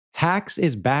Hacks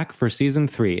is back for season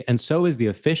 3, and so is the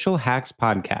official Hacks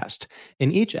podcast.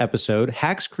 In each episode,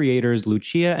 Hacks creators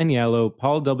Lucia Agnello,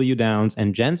 Paul W. Downs,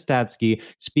 and Jen Statsky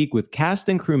speak with cast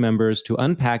and crew members to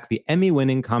unpack the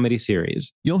Emmy-winning comedy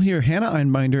series. You'll hear Hannah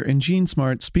Einbinder and Gene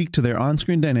Smart speak to their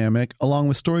on-screen dynamic, along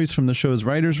with stories from the show's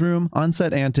writer's room,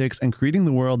 on-set antics, and creating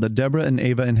the world that Deborah and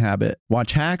Ava inhabit.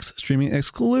 Watch Hacks, streaming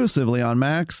exclusively on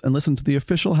Max, and listen to the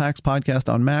official Hacks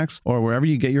podcast on Max or wherever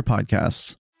you get your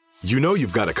podcasts. You know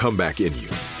you've got a comeback in you.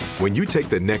 When you take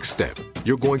the next step,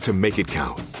 you're going to make it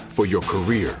count. For your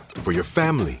career, for your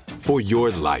family, for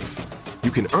your life. You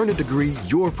can earn a degree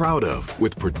you're proud of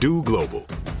with Purdue Global.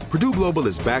 Purdue Global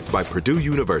is backed by Purdue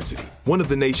University, one of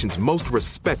the nation's most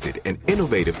respected and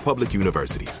innovative public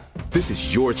universities. This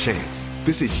is your chance.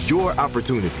 This is your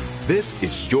opportunity. This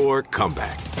is your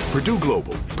comeback. Purdue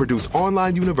Global, Purdue's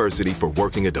online university for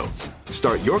working adults.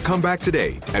 Start your comeback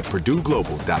today at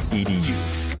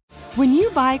purdueglobal.edu. When you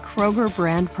buy Kroger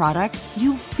brand products,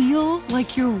 you feel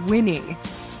like you're winning.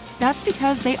 That's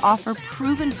because they offer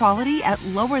proven quality at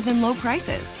lower than low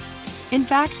prices. In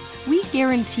fact, we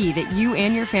guarantee that you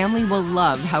and your family will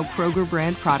love how Kroger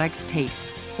brand products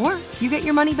taste, or you get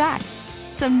your money back.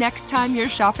 So next time you're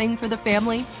shopping for the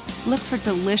family, look for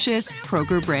delicious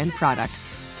Kroger brand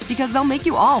products, because they'll make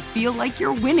you all feel like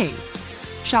you're winning.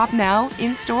 Shop now,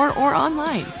 in-store, or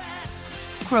online.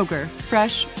 Kroger,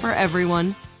 fresh for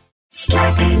everyone.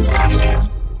 Scarpins Avenue.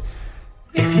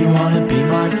 If you want to be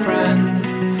my friend,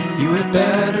 you had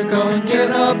better go and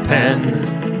get a pen.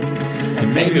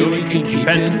 And maybe we can keep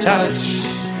in touch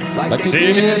like they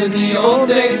did in the old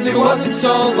days. It wasn't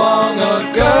so long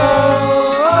ago.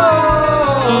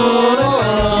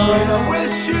 And I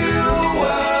wish you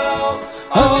well.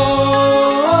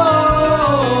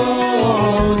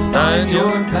 Oh, sign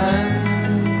your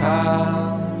pen, pal.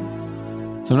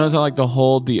 Sometimes I like to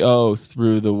hold the O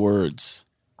through the words.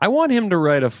 I want him to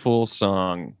write a full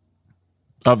song.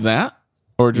 Of that?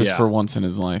 Or just for once in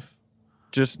his life?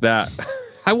 Just that.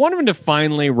 I want him to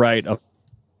finally write a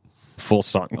full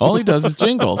song. All he does is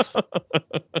jingles.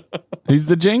 He's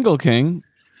the jingle king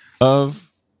of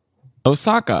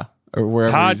Osaka, or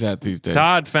wherever he's at these days.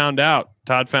 Todd found out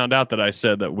that I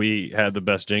said that we had the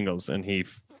best jingles, and he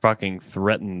fucking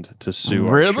threatened to sue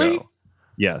our show.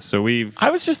 Yeah, so I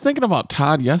was just thinking about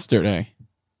Todd yesterday.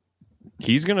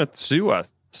 He's going to sue us.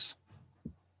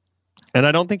 And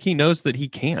I don't think he knows that he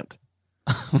can't.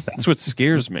 That's what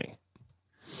scares me.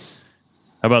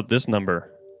 How about this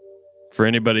number? For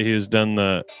anybody who's done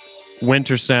the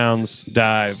Winter Sounds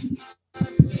dive.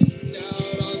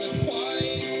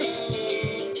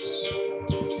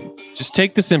 Just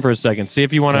take this in for a second. See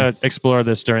if you want to explore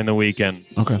this during the weekend.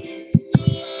 Okay.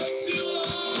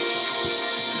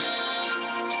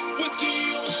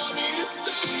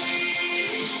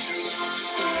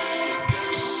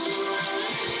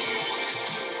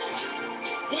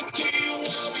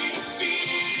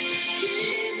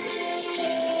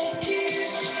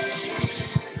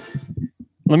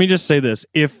 Let me just say this.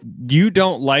 If you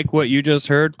don't like what you just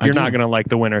heard, you're not going to like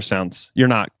the Winter Sounds. You're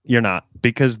not.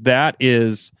 Because that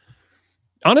is...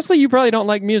 Honestly, you probably don't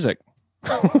like music.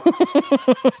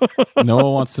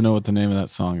 Noah wants to know what the name of that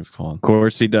song is called. Of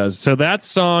course he does. So that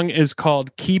song is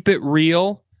called Keep It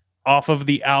Real, off of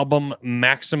the album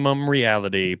Maximum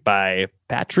Reality by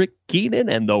Patrick Keenan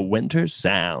and the Winter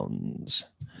Sounds.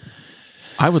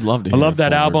 I would love to hear I love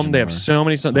that album. They have so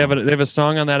many songs. They have a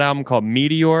song on that album called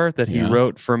Meteor that he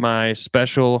wrote for my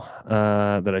special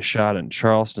that I shot in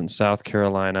Charleston, South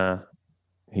Carolina.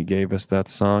 He gave us that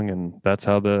song, and that's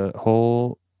how the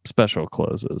whole special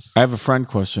closes. I have a friend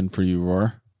question for you,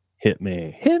 Roar. Hit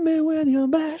me with your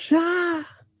best shot.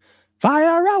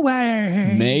 Fire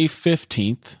away. May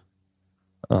 15th,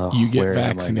 you get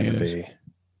vaccinated.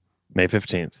 May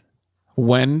 15th.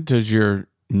 When does your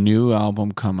new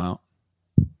album come out?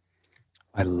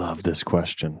 I love this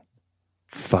question.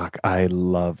 I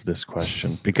love this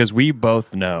question because we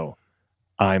both know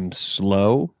I'm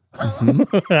slow,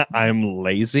 I'm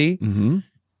lazy,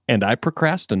 and I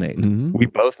procrastinate. We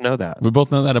both know that. We both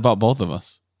know that about both of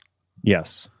us.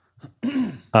 Yes.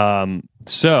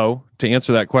 So to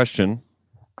answer that question,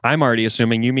 I'm already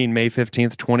assuming you mean May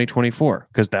 15th, 2024,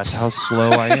 because that's how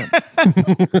slow I am.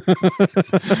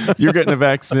 You're getting a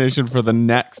vaccination for the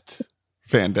next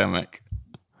pandemic.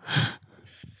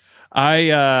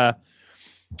 I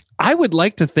would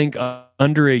like to think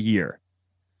under a year.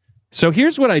 So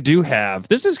here's what I do have.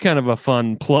 This is kind of a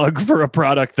fun plug for a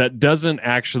product that doesn't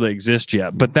actually exist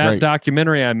yet. But that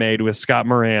documentary I made with Scott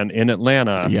Moran in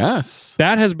Atlanta, yes,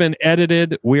 that has been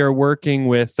edited. We are working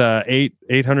with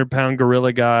 800-pound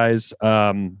gorilla guys,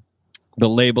 the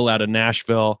label out of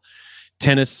Nashville,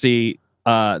 Tennessee.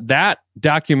 that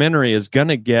documentary is going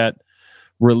to get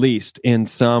released in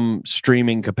some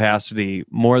streaming capacity,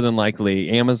 more than likely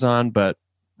Amazon, but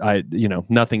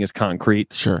nothing is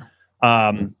concrete. Sure.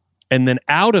 And then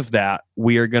out of that,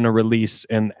 we are going to release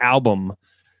an album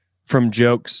from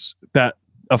jokes, that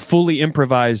a fully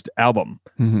improvised album.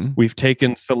 Mm-hmm. We've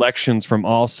taken selections from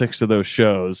all 6 of those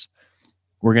shows.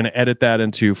 We're going to edit that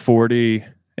into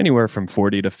anywhere from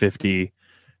 40 to 50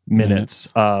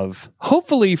 minutes of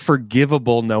hopefully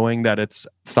forgivable, knowing that it's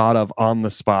thought of on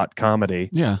the spot comedy.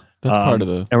 Yeah, that's part of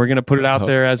the. And we're going to put it out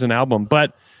there as an album.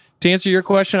 But to answer your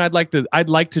question, I'd like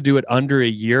to do it under a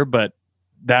year, but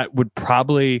that would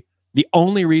probably, the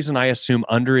only reason I assume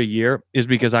under a year is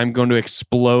because I'm going to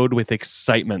explode with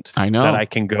excitement. I know that I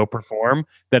can go perform,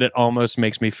 that it almost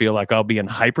makes me feel like I'll be in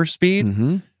hyperspeed.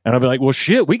 Mm-hmm. And I'll be like, well,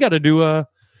 shit, we got to do a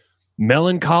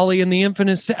Melancholy in the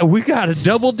Infinite. We got a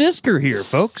double discer here,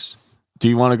 folks. Do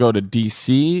you want to go to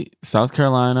DC, South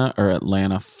Carolina, or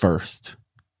Atlanta first?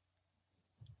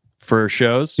 For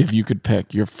shows? If you could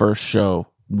pick your first show,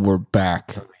 we're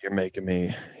back. You're making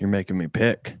me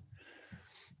pick.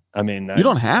 I mean, you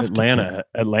don't have Atlanta.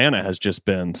 Atlanta has just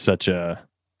been such a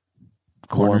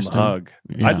warm hug.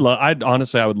 Yeah. I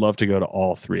would love to go to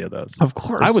all 3 of those. Of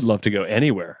course. I would love to go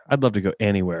anywhere. I'd love to go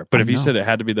anywhere. But if you said it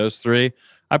had to be those 3,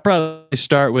 I'd probably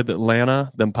start with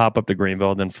Atlanta, then pop up to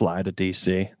Greenville, then fly to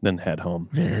DC, then head home.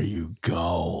 There you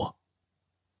go.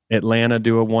 Atlanta,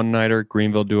 do a one-nighter.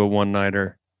 Greenville, do a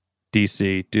one-nighter.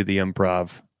 DC, do the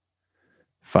Improv.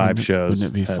 5 shows.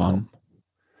 Wouldn't it be fun?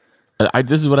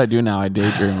 This is what I do now. I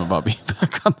daydream about being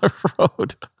back on the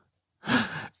road.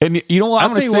 And you know what? I'm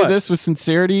going to say this with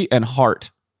sincerity and heart.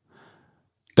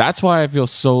 That's why I feel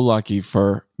so lucky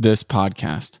for this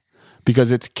podcast,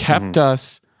 because it's kept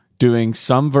us doing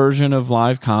some version of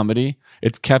live comedy.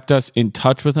 It's kept us in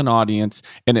touch with an audience,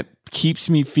 and it keeps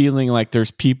me feeling like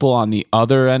there's people on the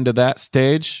other end of that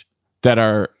stage that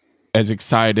are as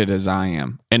excited as I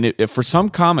am. And for some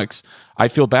comics, I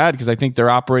feel bad because I think they're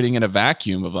operating in a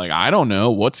vacuum of like, I don't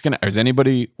know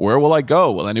where will I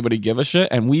go? Will anybody give a shit?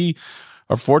 And we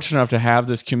are fortunate enough to have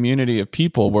this community of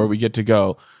people where we get to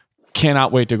go,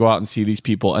 cannot wait to go out and see these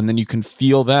people. And then you can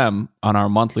feel them on our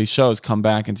monthly shows come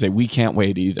back and say, we can't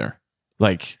wait either.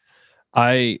 Like,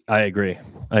 I agree.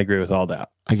 I agree with all that.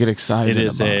 I get excited. It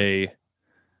is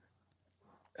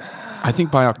I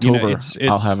think by October,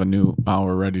 I'll have a new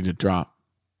hour ready to drop.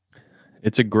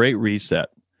 It's a great reset.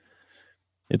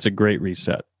 It's a great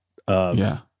reset of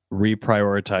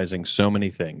reprioritizing so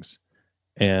many things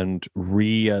and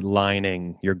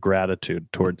realigning your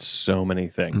gratitude towards so many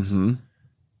things. Mm-hmm.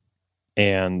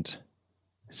 And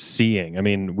seeing, I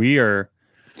mean, we are,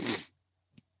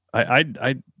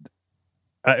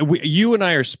 you and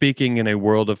I are speaking in a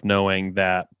world of knowing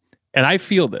that, and I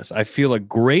feel this, I feel a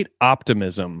great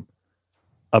optimism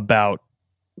about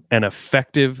an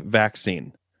effective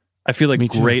vaccine. I feel like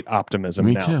great optimism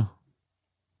now. Me too.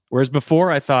 Whereas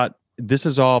before I thought this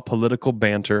is all political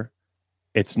banter.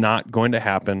 It's not going to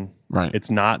happen. Right. It's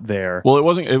not there. Well, it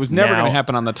wasn't. It was never going to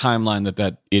happen on the timeline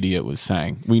that idiot was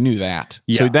saying. We knew that.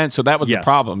 Yeah. So that was the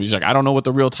problem. He's like, I don't know what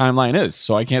the real timeline is,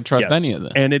 so I can't trust any of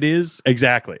this. And it is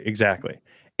exactly.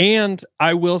 And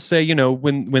I will say,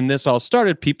 when this all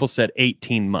started, people said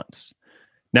 18 months.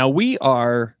 Now we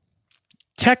are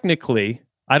technically,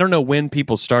 I don't know when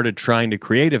people started trying to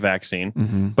create a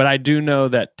vaccine, but I do know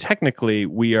that technically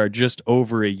we are just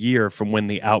over a year from when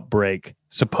the outbreak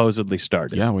supposedly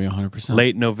started. Yeah, we 100%.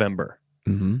 Late November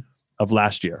of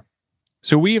last year.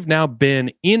 So we have now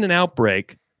been in an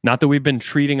outbreak. Not that we've been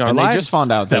treating our lives. They just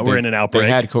found out that we're in an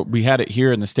outbreak. We had it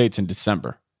here in the States in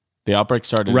December. The outbreak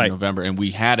started in November, and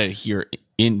we had it here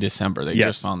in December. They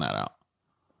just found that out.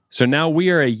 So now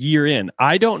we are a year in.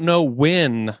 I don't know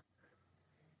when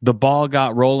the ball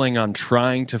got rolling on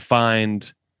trying to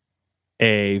find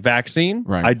a vaccine.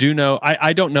 Right. I do know.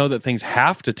 I don't know that things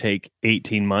have to take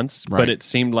 18 months, but it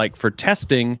seemed like for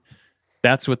testing,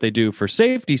 that's what they do for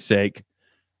safety's sake.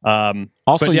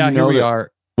 Also, here we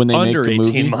are when they under make the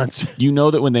 18 movie, months. You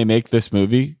know that when they make this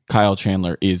movie, Kyle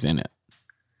Chandler is in it.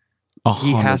 100%.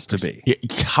 He has to be.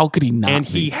 How could he not? And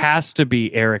be? he has to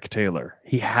be Eric Taylor.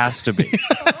 He has to be.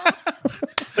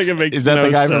 Is that the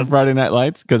guy from Friday Night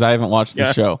Lights? Because I haven't watched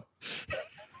the show.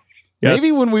 Yes.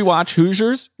 Maybe when we watch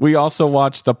Hoosiers, we also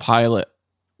watch the pilot.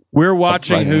 We're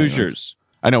watching Hoosiers.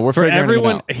 I know we're for figuring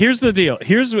everyone. It out. Here's the deal.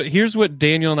 Here's what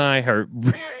Daniel and I are.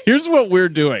 Here's what we're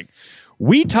doing.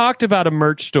 We talked about a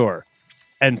merch store,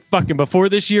 and fucking before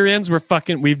this year ends, we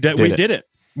did it.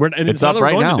 It's up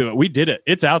right now. To do it. We did it.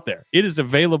 It's out there. It is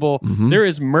available. There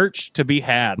is merch to be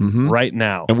had right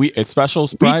now. And it's special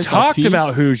price. We talked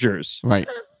about Hoosiers right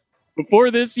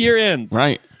before this year ends.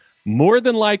 Right. more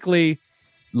than likely,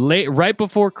 right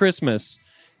before Christmas,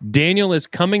 Daniel is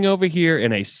coming over here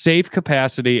in a safe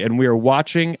capacity, and we are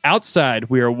watching outside.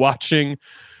 We are watching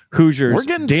Hoosiers. We're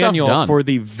getting Daniel stuff done for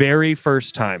the very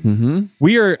first time. Mm-hmm.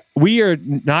 We are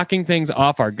knocking things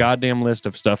off our goddamn list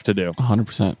of stuff to do.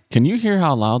 100%. Can you hear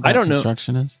how loud that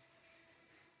construction is?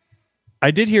 I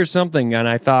did hear something, and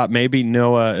I thought maybe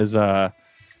Noah is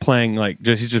playing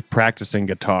he's just practicing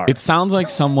guitar. It sounds like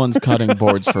someone's cutting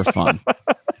boards for fun.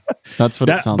 That's what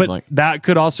it sounds like. That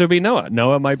could also be Noah.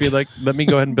 Noah might be like, let me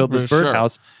go ahead and build this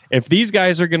birdhouse. If these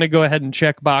guys are going to go ahead and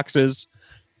check boxes,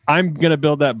 I'm going to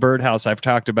build that birdhouse I've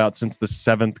talked about since the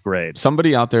 7th grade.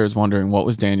 Somebody out there is wondering, what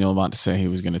was Daniel about to say he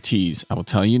was going to tease? I will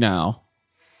tell you now.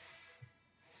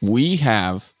 We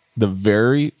have the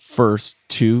very first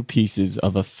 2 pieces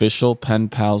of official Pen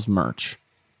Pals merch.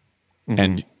 Mm-hmm.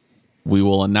 And we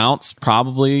will announce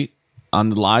probably on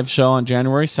the live show on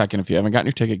January 2nd. If you haven't gotten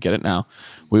your ticket, get it now.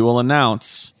 We will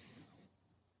announce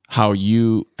how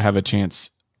you have a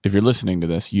chance. If you're listening to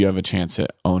this, you have a chance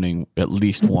at owning at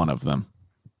least one of them.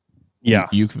 Yeah.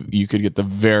 You could get the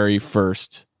very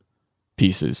first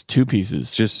pieces, 2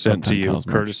 pieces. Just sent to you,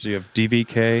 courtesy of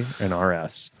DVK and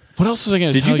RS. What else was I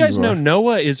going to tell you? Did you guys know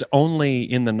Noah is only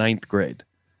in the 9th grade?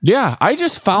 Yeah, I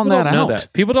just found that out.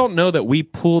 People don't know that we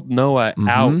pulled Noah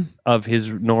out of his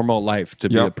normal life to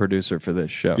be a producer for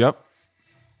this show. Yep.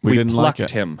 We didn't plucked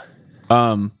like it. him.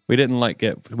 We didn't like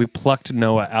it. We plucked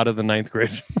Noah out of the 9th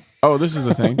grade. Oh, this is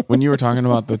the thing. When you were talking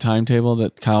about the timetable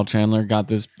that Kyle Chandler got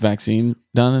this vaccine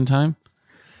done in time,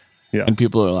 and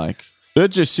people are like, that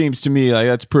just seems to me like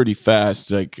that's pretty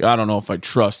fast. Like, I don't know if I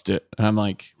trust it. And I'm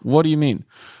like, what do you mean?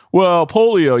 Well,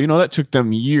 polio, that took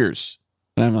them years.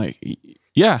 And I'm like,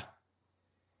 yeah,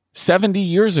 70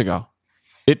 years ago.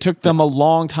 It took them a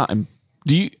long time.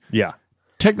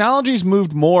 Technology's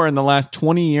moved more in the last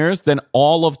 20 years than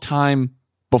all of time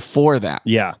before that.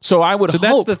 Yeah. So I would hope.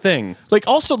 That's the thing. Like,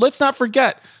 also, let's not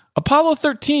forget, Apollo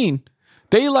 13,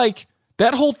 they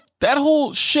that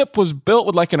whole ship was built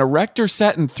with like an erector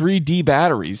set and 3D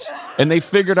batteries. And they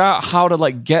figured out how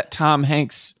to get Tom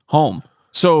Hanks home.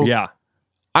 So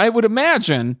I would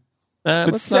imagine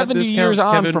that 70 years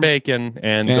on Kevin from Bacon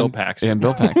and Bill Paxton. And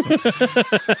Bill Paxton.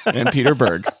 And Peter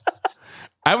Berg.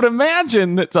 I would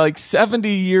imagine that 70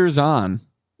 years on,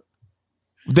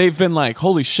 they've been like,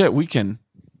 holy shit, we've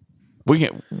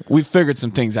figured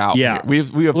some things out. Yeah. We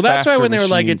have well, that's why when they were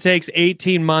like, it machines. takes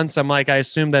 18 months, I'm like, I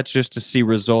assume that's just to see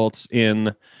results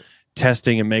in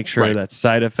testing and make sure that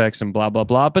side effects and blah, blah,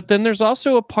 blah. But then there's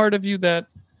also a part of you that,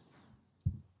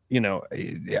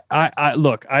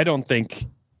 I don't think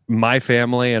my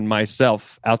family and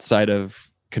myself, outside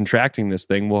of contracting this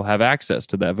thing, will have access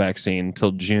to that vaccine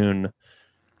until June.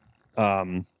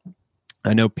 I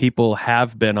know people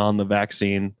have been on the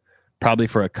vaccine probably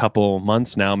for a couple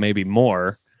months now, maybe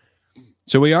more.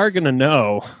 So we are going to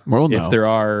know if there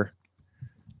are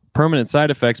permanent side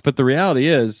effects. But the reality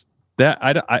is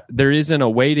that there isn't a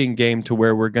waiting game to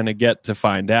where we're going to get to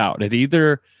find out. It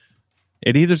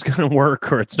either's going to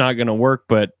work or it's not going to work.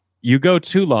 But you go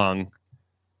too long,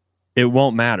 it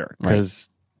won't matter because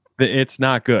it's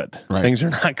not good. Right. Things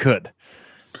are not good.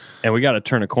 And we got to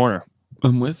turn a corner.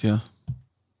 I'm with you.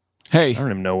 Hey. I don't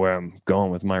even know where I'm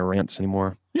going with my rants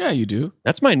anymore. Yeah, you do.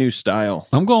 That's my new style.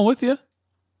 I'm going with you.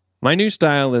 My new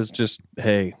style is just,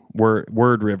 hey,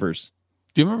 word rivers.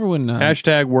 Do you remember when...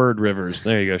 Hashtag word rivers.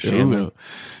 There you go, Shane.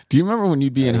 Do you remember when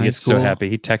you'd be in high school? He's so happy.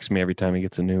 He texts me every time he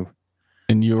gets a new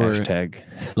and you were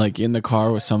hashtag. In the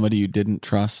car with somebody you didn't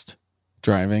trust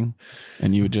driving,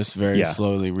 and you would just very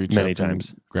slowly reach up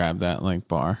and grab that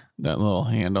bar, that little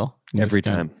handle. Every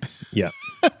time. Yeah.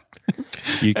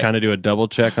 You kind of do a double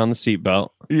check on the seatbelt.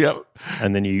 Yep.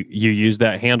 And then you use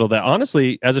that handle that,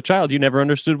 honestly, as a child, you never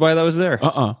understood why that was there.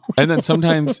 And then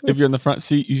sometimes if you're in the front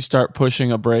seat, you start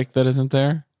pushing a brake that isn't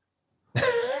there.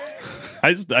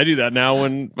 I do that now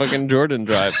when fucking Jordan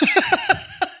drives.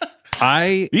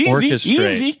 I orchestrate.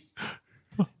 Easy.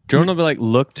 Jordan will be like,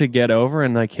 look to get over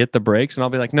and hit the brakes. And I'll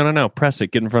be like, no, press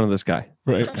it. Get in front of this guy.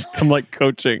 Right. I'm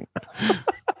coaching.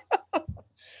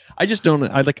 I just don't.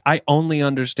 I only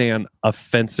understand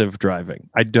offensive driving.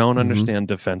 I don't understand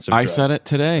defensive driving. I said it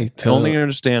today. I only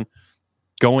understand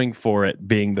going for it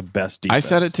being the best defense. I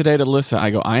said it today to Lissa. I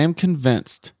go, I am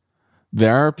convinced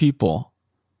there are people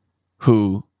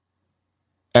who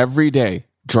every day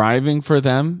driving for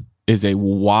them is a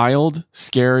wild,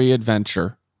 scary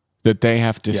adventure that they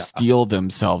have to steel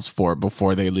themselves for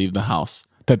before they leave the house.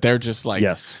 That they're just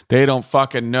they don't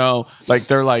fucking know.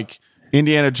 They're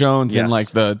Indiana Jones and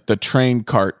like the train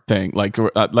cart thing, like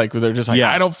they're just like,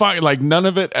 I don't find, like, none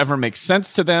of it ever makes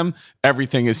sense to them.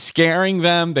 Everything is scaring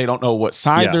them. They don't know what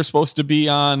side they're supposed to be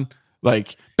on.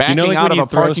 Like backing out of a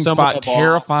parking spot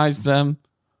terrifies them.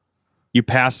 You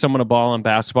pass someone a ball in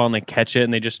basketball and they catch it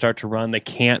and they just start to run.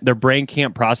 Their brain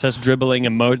can't process dribbling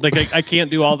and mode. Like I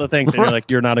can't do all the things. And you're like,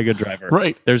 you're not a good driver.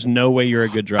 Right. There's no way you're a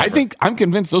good driver. I'm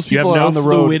convinced those people you have are on the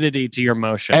road. Fluidity to your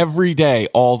motion every day,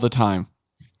 all the time,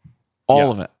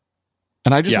 all of it.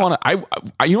 And I just want to.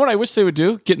 I you know what I wish they would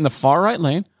do? Get in the far right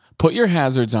lane, put your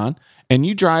hazards on, and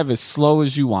you drive as slow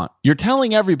as you want. You're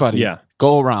telling everybody.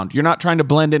 Go around. You're not trying to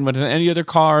blend in with any other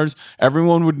cars.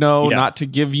 Everyone would know not to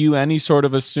give you any sort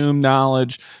of assumed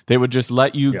knowledge. They would just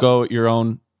let you go at your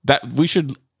own. That we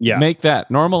should make that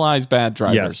normalize bad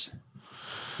drivers.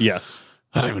 Yes.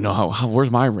 I don't even know how where's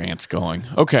my rants going.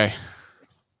 Okay.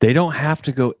 They don't have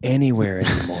to go anywhere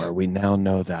anymore. We now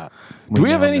know that. Do we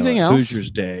have anything else?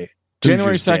 Hoosiers Day.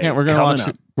 January 2nd, we're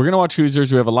gonna watch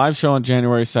Hoosiers. We have a live show on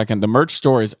January 2nd. The merch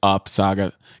store is up,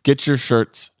 Saga. Get your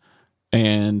shirts.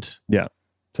 And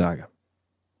Saga,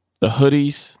 the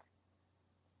hoodies,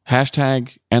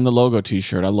 hashtag, and the logo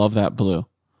t-shirt. I love that blue.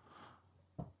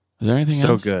 Is there anything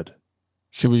else? So good.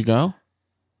 Should we go?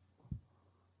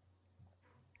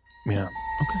 Yeah.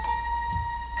 Okay.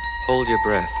 Hold your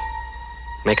breath.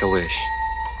 Make a wish.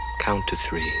 Count to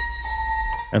 3.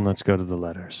 And let's go to the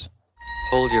letters.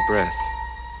 Hold your breath.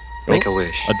 Make a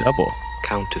wish. A double.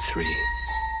 Count to 3.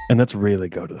 And let's really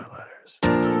go to the letters.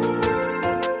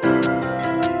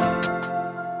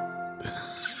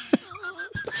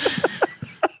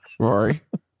 Rory,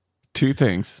 2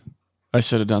 things. I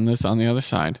should have done this on the other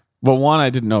side. Well, one, I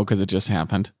didn't know because it just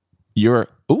happened. When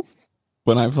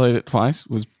I played it twice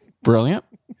was brilliant.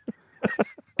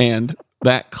 And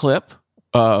that clip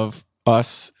of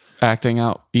us acting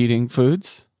out eating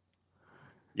foods.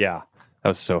 Yeah, that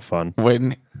was so fun.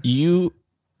 When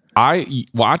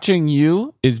watching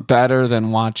you is better than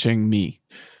watching me.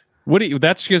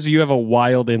 That's because you have a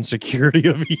wild insecurity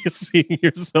of seeing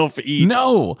yourself eat.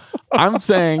 No, I'm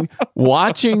saying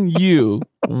watching you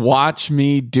watch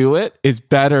me do it is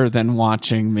better than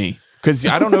watching me. Because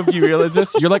I don't know if you realize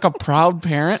this. You're like a proud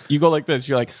parent. You go like this.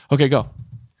 You're like, okay, go.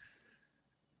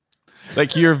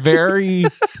 Like you're very...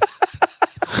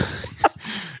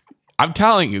 I'm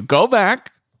telling you, go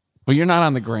back. Well, you're not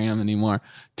on the gram anymore.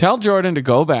 Tell Jordan to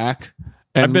go back.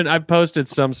 I've posted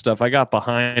some stuff. I got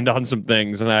behind on some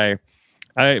things, and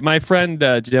my friend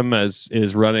Jim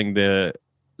is running the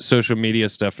social media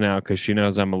stuff now because she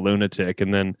knows I'm a lunatic.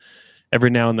 And then every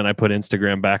now and then I put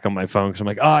Instagram back on my phone because I'm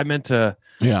like, I meant to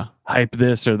hype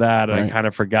this or that, and I kind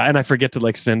of forgot, and I forget to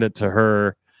like send it to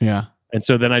her. Yeah, and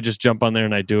so then I just jump on there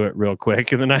and I do it real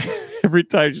quick, and then every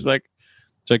time she's like,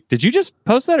 did you just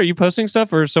post that? Are you posting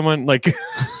stuff, or someone like?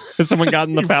 Has someone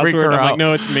gotten the password? I'm like,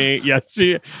 no, it's me. Yes,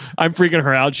 I'm freaking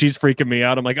her out. She's freaking me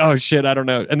out. I'm like, oh shit, I don't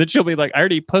know. And then she'll be like, I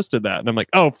already posted that. And I'm like,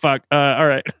 oh fuck. All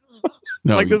right.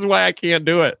 No, like this is why I can't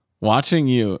do it. Watching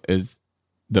you is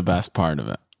the best part of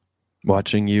it.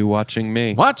 Watching you, watching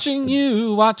me. Watching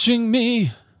you, watching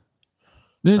me.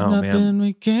 There's nothing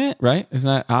we can't. Right? Isn't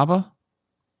that ABBA?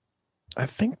 I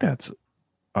think that's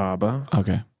ABBA.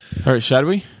 Okay. All right. Should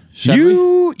we?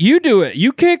 You do it.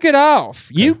 You kick it off.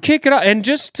 Okay. You kick it off. And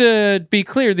just to be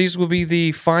clear, these will be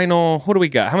the final. What do we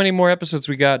got? How many more episodes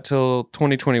we got till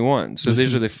 2021? So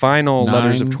these are the final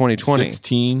letters of 2020.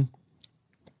 16,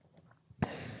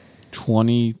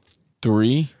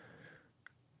 23.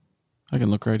 I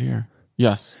can look right here.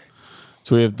 Yes.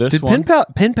 So we have this one.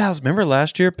 Pen Pals, remember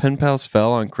last year Pen Pals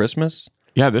fell on Christmas?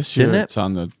 Yeah, this year it's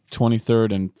on the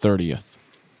 23rd and 30th.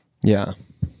 Yeah.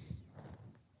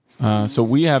 So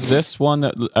we have this one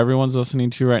that everyone's listening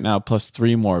to right now, plus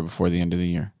 3 more before the end of the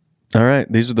year. All right.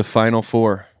 These are the final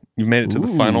 4. You've made it to the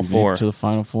final 4. Made it to the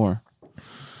final 4.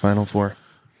 Final 4.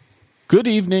 Good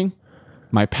evening,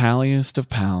 my palliest of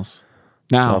pals.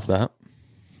 Now, love that.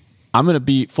 I'm going to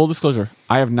be full disclosure.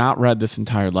 I have not read this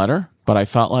entire letter, but I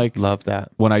felt like love that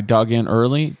when I dug in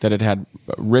early that it had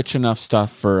rich enough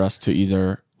stuff for us to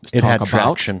either talk about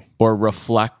traction. Or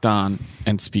reflect on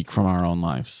and speak from our own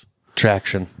lives.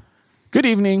 Traction. Good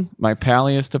evening, my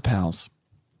palliest of pals.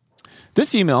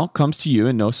 This email comes to you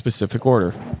in no specific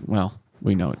order. Well,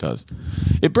 we know it does.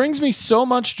 It brings me so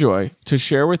much joy to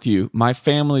share with you my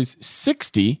family's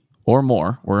 60 or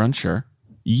more, we're unsure,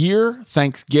 year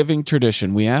Thanksgiving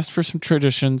tradition. We asked for some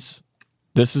traditions.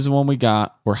 This is the one we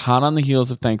got. We're hot on the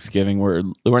heels of Thanksgiving. We're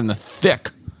in the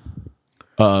thick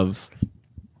of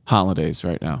holidays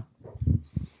right now.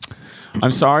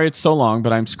 I'm sorry it's so long,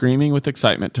 but I'm screaming with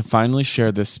excitement to finally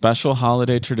share this special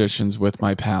holiday traditions with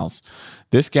my pals.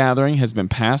 This gathering has been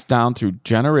passed down through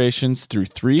generations, through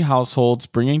 3 households,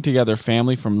 bringing together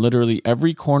family from literally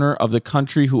every corner of the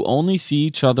country who only see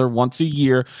each other once a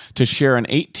year to share an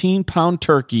 18-pound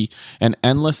turkey and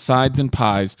endless sides and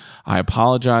pies. I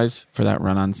apologize for that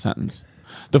run-on sentence.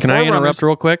 Can I interrupt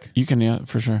real quick? You can, yeah,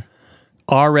 for sure.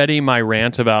 Already my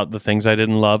rant about the things I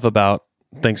didn't love about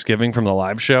Thanksgiving from the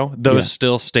live show, those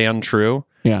still stand true.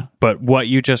 Yeah. But what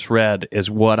you just read is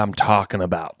what I'm talking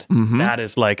about. Mm-hmm. That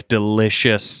is like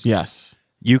delicious. Yes.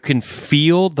 You can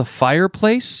feel the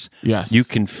fireplace. Yes. You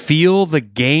can feel the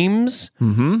games.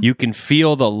 Mm-hmm. You can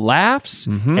feel the laughs.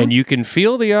 Mm-hmm. And you can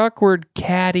feel the awkward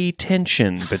catty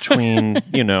tension between,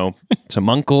 some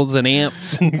uncles and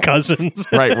aunts and cousins.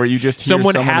 Right, where you just hear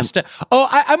someone has to... Oh,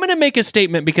 I'm going to make a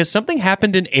statement because something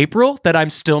happened in April that I'm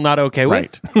still not okay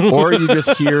with. Right. Or you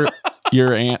just hear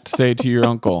your aunt say to your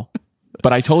uncle,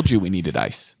 but I told you we needed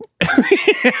ice.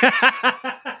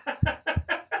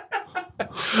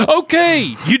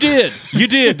 Okay, you did.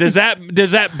 Does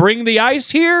that bring the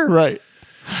ice here? Right.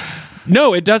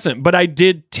 No, it doesn't. But I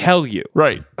did tell you.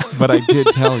 Right. But I did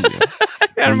tell you.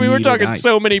 I mean, we're talking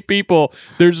so many people.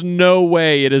 There's no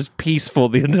way it is peaceful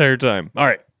the entire time. All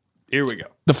right, here we go.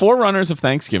 The forerunners of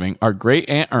Thanksgiving are Great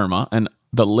Aunt Irma and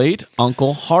the late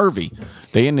Uncle Harvey.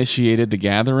 They initiated the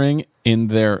gathering in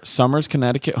their Somers,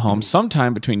 Connecticut home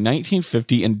sometime between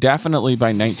 1950 and definitely by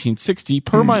 1960,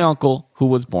 per my uncle, who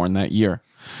was born that year.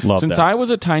 Since I was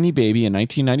a tiny baby in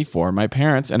 1994, my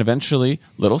parents and eventually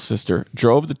little sister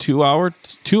drove the 2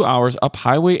 hours up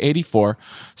Highway 84,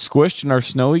 squished in our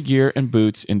snowy gear and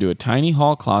boots into a tiny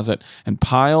hall closet, and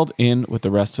piled in with the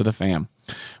rest of the fam.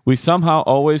 We somehow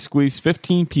always squeezed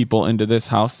 15 people into this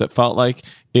house that felt like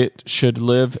it should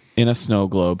live in a snow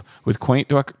globe with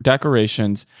quaint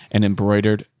decorations and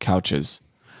embroidered couches.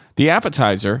 The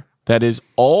appetizer that is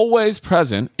always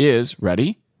present is,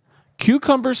 ready?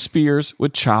 Cucumber spears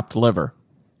with chopped liver.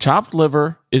 Chopped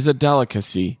liver is a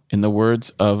delicacy, in the words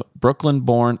of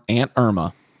Brooklyn-born Aunt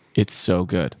Irma. It's so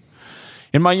good.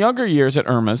 In my younger years at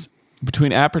Irma's,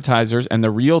 between appetizers and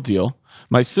the real deal,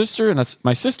 my sister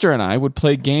and I would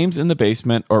play games in the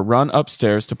basement or run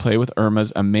upstairs to play with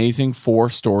Irma's amazing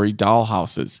 4-story doll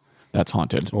houses. That's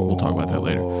haunted. We'll talk about that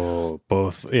later.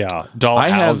 Both, yeah. Doll I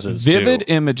have houses, vivid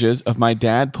too. images of my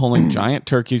dad pulling giant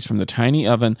turkeys from the tiny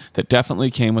oven that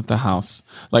definitely came with the house.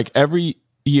 Like every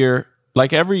year,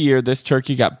 this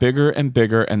turkey got bigger and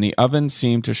bigger, and the oven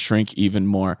seemed to shrink even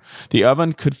more. The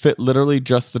oven could fit literally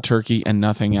just the turkey and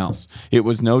nothing else. It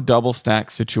was no double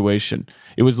stack situation.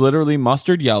 It was literally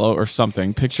mustard yellow or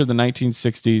something. Picture the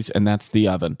 1960s, and that's the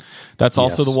oven. That's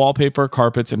also the wallpaper,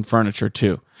 carpets, and furniture,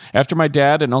 too. After my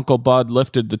dad and Uncle Bud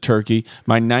lifted the turkey,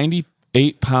 my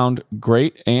 98-pound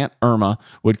great Aunt Irma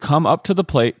would come up to the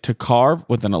plate to carve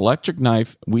with an electric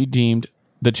knife we deemed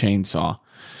the chainsaw.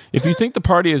 If you think the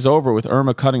party is over with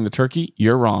Irma cutting the turkey,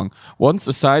 you're wrong. Once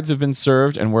the sides have been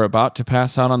served and we're about to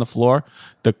pass out on the floor,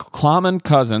 the Klahman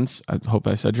cousins, I hope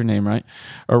I said your name right,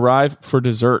 arrive for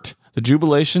dessert. The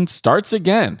jubilation starts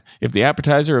again. If the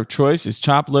appetizer of choice is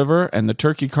chopped liver and the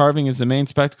turkey carving is the main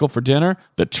spectacle for dinner,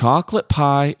 the chocolate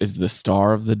pie is the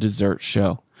star of the dessert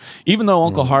show. Even though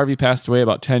Uncle Harvey passed away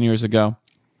about 10 years ago,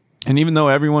 and even though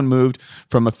everyone moved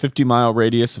from a 50-mile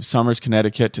radius of Somers,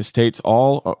 Connecticut to states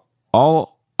on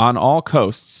all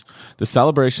coasts, the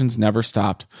celebrations never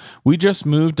stopped. We just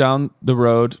moved down the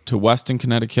road to Weston,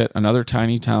 Connecticut, another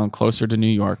tiny town closer to New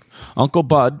York. Uncle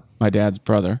Bud, my dad's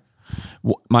brother,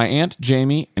 my Aunt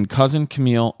Jamie, and cousin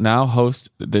Camille now host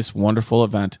this wonderful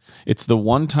event. It's the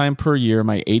one time per year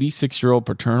my 86-year-old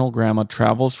paternal grandma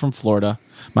travels from Florida,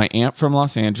 my aunt from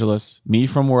Los Angeles, me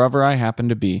from wherever I happen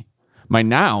to be. My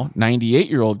now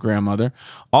 98-year-old grandmother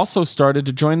also started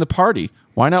to join the party.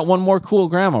 Why not one more cool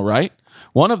grandma, right?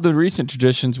 One of the recent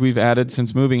traditions we've added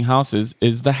since moving houses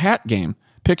is the hat game.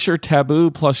 Picture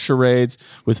taboo plus charades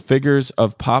with figures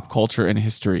of pop culture and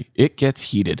history. It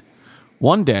gets heated.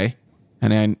 One day,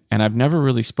 and I've never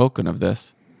really spoken of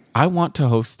this, I want to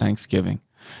host Thanksgiving.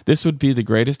 This would be the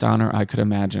greatest honor I could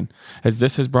imagine, as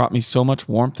this has brought me so much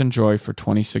warmth and joy for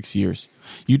 26 years.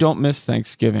 You don't miss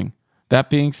Thanksgiving. That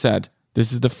being said,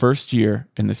 this is the first year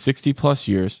in the 60-plus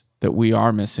years that we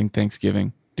are missing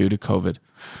Thanksgiving due to COVID.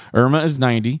 Irma is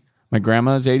 90, my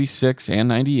grandma is 86 and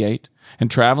 98, and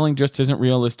traveling just isn't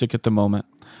realistic at the moment.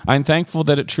 I'm thankful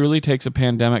that it truly takes a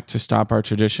pandemic to stop our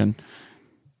tradition,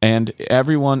 and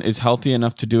everyone is healthy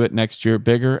enough to do it next year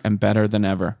bigger and better than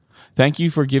ever. Thank you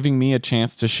for giving me a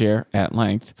chance to share at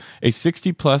length a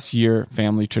 60-plus year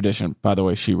family tradition. By the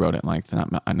way, she wrote at length,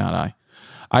 not I.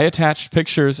 I attached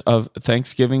pictures of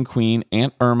Thanksgiving Queen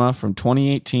Aunt Irma from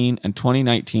 2018 and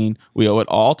 2019. We owe it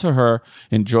all to her.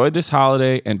 Enjoyed this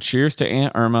holiday and cheers to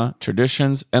Aunt Irma,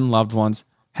 traditions, and loved ones.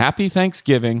 Happy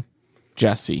Thanksgiving,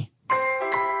 Jesse.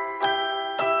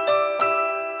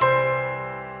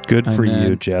 Good for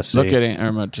you, Jesse. Look at Aunt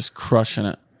Irma just crushing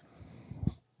it.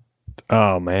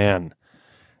 Oh man.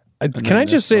 Can I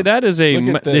just say that is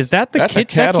that the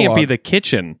kitchen? That can't be the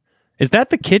kitchen. Is that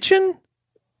the kitchen?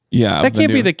 Yeah. That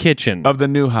can't be the kitchen. Of the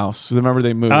new house. Remember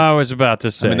they moved. I was about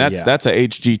to say. I mean, that's a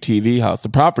HGTV house. The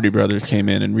Property Brothers came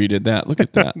in and redid that. Look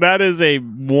at that. That is a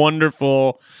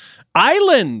wonderful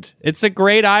island. It's a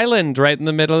great island right in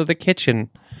the middle of the kitchen.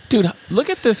 Dude, look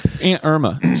at this Aunt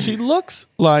Irma. She looks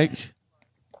like...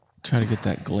 Try to get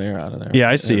that glare out of there. Yeah,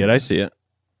 I see it.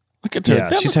 Look at her. Yeah,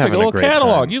 that she's looks like a having a little great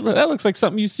catalog. time. That looks like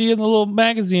something you see in the little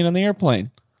magazine on the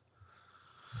airplane.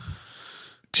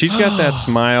 She's got that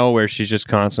smile where she's just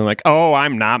constantly like, "Oh,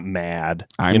 I'm not mad."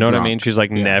 You know what I mean? She's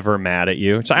like never mad at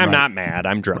you. So I'm not mad.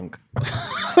 I'm drunk.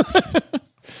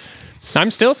 I'm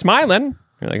still smiling.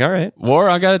 You're like, all right. War,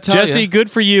 I got to tell you. Jesse,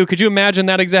 good for you. Could you imagine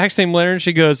that exact same letter? And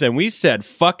she goes, and we said,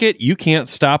 fuck it. You can't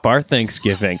stop our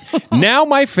Thanksgiving. Now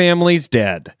my family's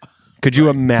dead. Could you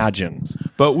imagine?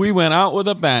 But we went out with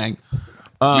a bang.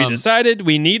 We decided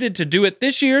we needed to do it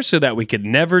this year so that we could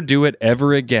never do it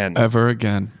ever again. Ever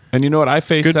again. And you know what? I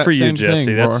faced good that for you, same Jesse.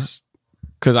 thing. That's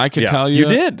because I could tell you. You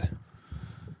did.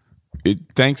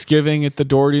 Thanksgiving at the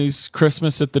Dohertys,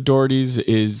 Christmas at the Dohertys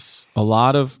is a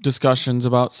lot of discussions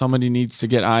about somebody needs to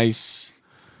get ice.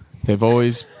 They've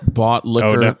always bought liquor.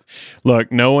 Oh, no.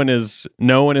 Look, no one is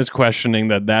questioning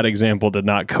that example did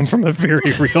not come from a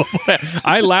very real place.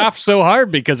 I laughed so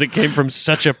hard because it came from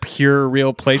such a pure,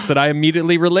 real place that I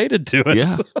immediately related to it.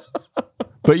 Yeah.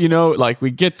 But you know, like we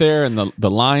get there and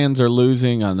the Lions are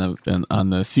losing on the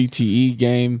CTE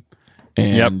game,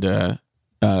 and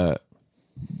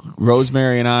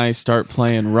Rosemary and I start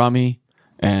playing rummy,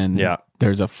 and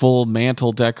there's a full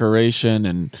mantle decoration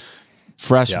and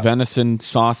fresh venison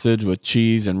sausage with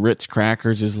cheese and Ritz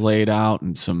crackers is laid out,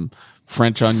 and some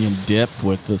French onion dip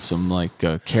with some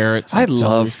carrots. I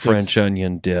love French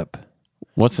onion dip.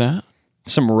 What's that?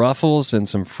 Some Ruffles and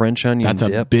some French onion dip.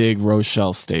 That's a big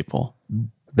Rochelle staple.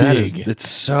 It's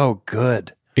so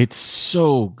good. It's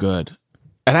so good.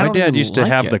 And my dad used to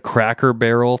have the Cracker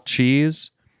Barrel cheese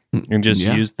and just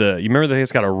use you remember that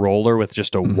it's got a roller with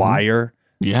just a wire?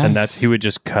 Yes. And he would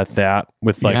just cut that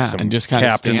with some and just kind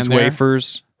Captain's of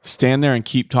wafers. Stand there and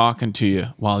keep talking to you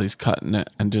while he's cutting it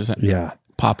and just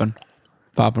popping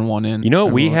one in. You know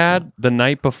what we had the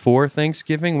night before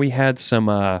Thanksgiving? We had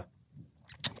some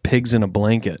pigs in a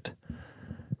blanket.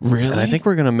 Really? And I think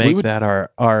we're going to make that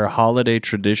our holiday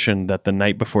tradition, that the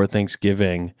night before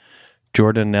Thanksgiving,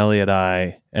 Jordan and Elliot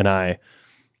and I,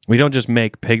 we don't just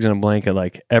make pigs in a blanket.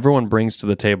 Like everyone brings to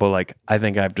the table, like, I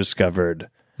think I've discovered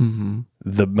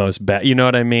the most bad, you know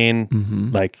what I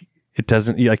mean? Like it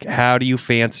doesn't, like, how do you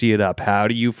fancy it up? How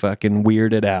do you fucking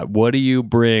weird it out? What do you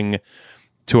bring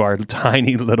to our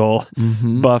tiny little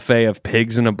buffet of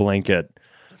pigs in a blanket?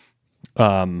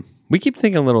 We keep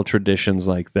thinking little traditions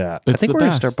like that. I think we're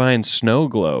going to start buying snow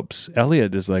globes.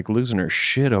 Elliot is like losing her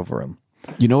shit over them.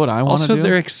 You know what I want to do? Also,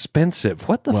 they're expensive.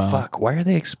 What the fuck? Why are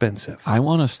they expensive? I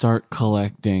want to start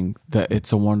collecting the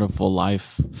It's a Wonderful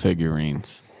Life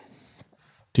figurines.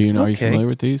 Do you know? Are you familiar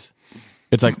with these?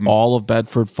 It's like all of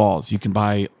Bedford Falls. You can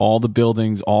buy all the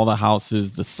buildings, all the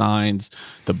houses, the signs,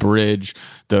 the bridge,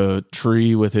 the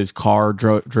tree with his car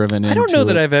driven into it. I don't know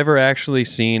that I've ever actually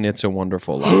seen It's a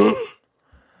Wonderful Life.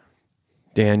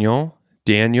 Daniel,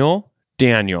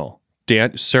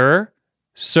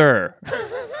 sir.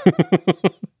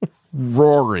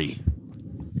 Rory.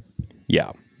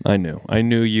 Yeah, I knew.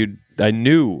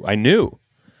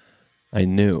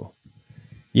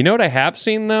 You know what I have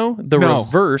seen though? The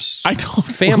reverse. I don't.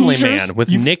 Family Man with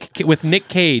Nick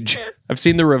Cage. I've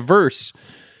seen the reverse.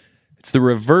 It's the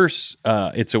reverse.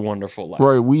 It's a Wonderful Life.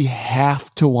 Rory, we have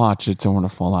to watch It's a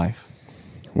Wonderful Life.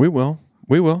 We will.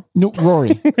 No,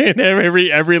 Rory. And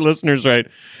every listener's right.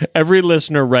 Every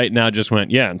listener right now just went,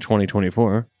 yeah, in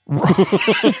 2024.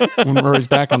 When Rory's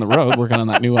back on the road working on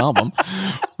that new album.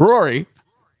 Rory.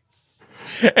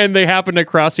 And they happen to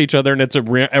cross each other, and it's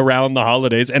around the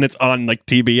holidays, and it's on like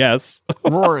TBS.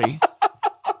 Rory,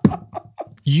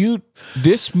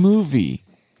 this movie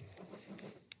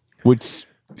would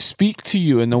speak to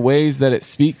you in the ways that it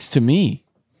speaks to me.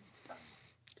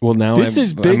 Well, now this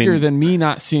is bigger than me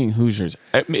not seeing Hoosiers.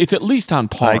 It's at least on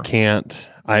par. I can't.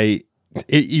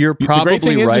 You're probably the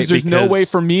great thing right. Is there's no way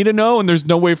for me to know, and there's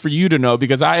no way for you to know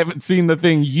because I haven't seen the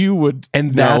thing you would.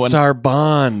 And know. That's our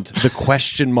bond. The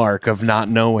question mark of not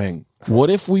knowing. What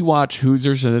if we watch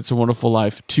Hoosiers and It's a Wonderful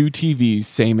Life, 2 TVs,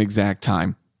 same exact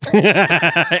time?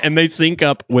 And they sync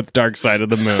up with Dark Side of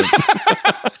the Moon.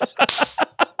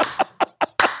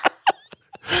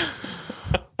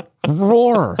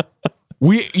 Roar.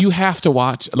 You have to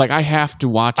watch. Like, I have to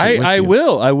watch it. I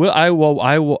will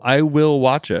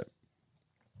watch it.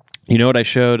 You know what I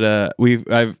showed?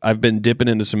 I've been dipping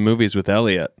into some movies with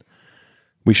Elliot.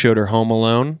 We showed her Home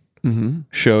Alone. Mm-hmm.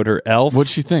 Showed her Elf. What'd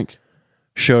she think?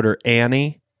 Showed her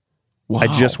Annie. Wow. I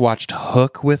just watched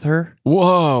Hook with her.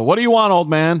 Whoa! What do you want, old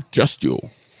man? Just you.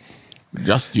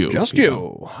 Just you. Just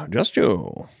you. Just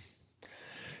you.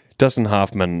 Dustin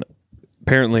Hoffman,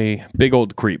 apparently big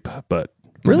old creep, but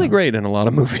really great in a lot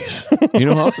of movies. You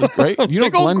know who else is great? You know,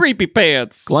 big old creepy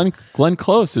pants. Glenn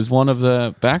Close is one of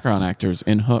the background actors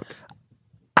in Hook.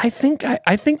 I think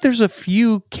there's a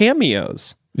few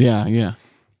cameos. Yeah.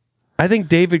 I think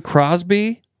David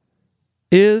Crosby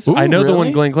is. Ooh, I know really? the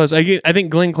one Glenn Close. I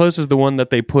think Glenn Close is the one that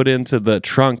they put into the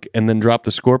trunk and then drop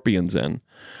the scorpions in.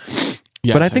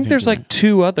 Yes, but I think there's like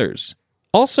 2 others.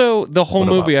 Also, the whole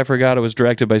movie, I forgot it was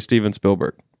directed by Steven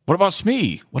Spielberg. What about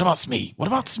Smee? What about Smee? What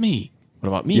about Smee? What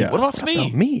about me? Yeah. What about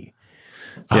Smee? Me.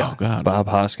 Oh, God. Bob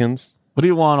Hoskins. What do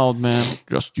you want, old man?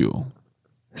 Just you.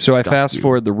 So I fast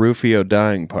forward the Rufio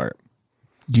dying part.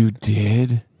 You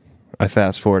did? I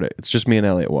fast forward it. It's just me and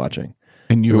Elliot watching.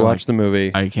 And you we watch the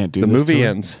movie. I can't do the this. Movie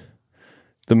ends.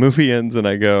 The movie ends, and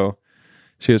I go,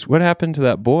 she goes, what happened to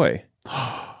that boy?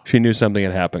 She knew something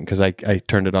had happened because I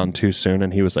turned it on too soon,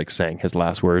 and he was like saying his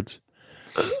last words.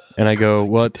 And I go,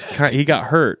 well, he got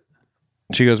hurt.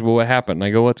 She goes, well, what happened? And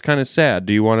I go, well, it's kind of sad.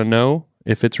 Do you want to know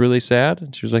if it's really sad?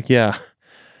 And she was like, yeah.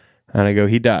 And I go,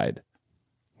 he died.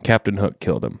 Captain Hook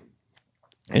killed him.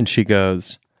 And she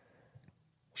goes,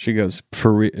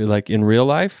 like in real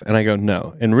life? And I go,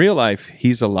 no. In real life,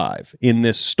 he's alive. In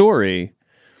this story,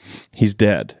 he's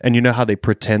dead. And you know how they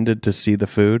pretended to see the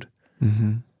food?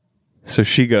 Mm-hmm. So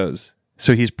she goes,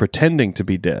 so he's pretending to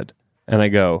be dead. And I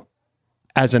go,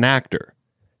 as an actor,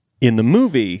 in the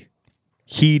movie,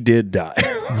 he did die.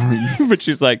 But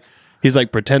she's like, he's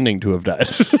like pretending to have died.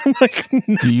 I'm like,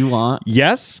 do you want?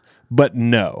 Yes, but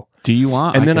no. Do you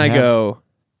want? And then I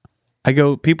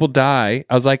go, people die.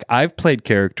 I was like, I've played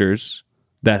characters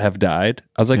that have died.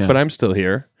 I was like, but I'm still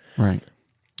here. Right.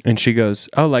 And she goes,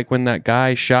 oh, like when that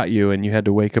guy shot you and you had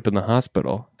to wake up in the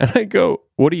hospital. And I go,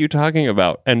 what are you talking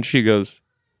about? And she goes,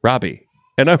 Robbie.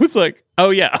 And I was like,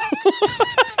 oh, yeah.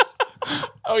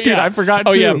 Oh, yeah. Dude, I forgot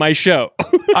too. Oh, yeah, my show.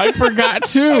 I forgot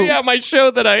too. Oh, yeah, my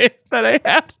show that I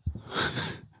had.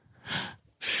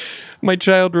 My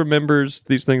child remembers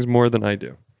these things more than I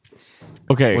do.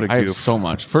 Okay, I have so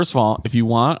much. First of all, if you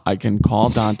want, I can call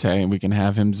Dante and we can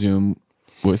have him Zoom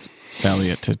with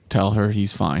Elliot to tell her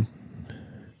he's fine.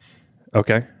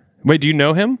 Okay. Wait, do you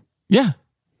know him? Yeah.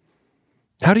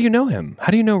 How do you know him?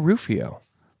 How do you know Rufio?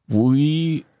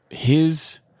 We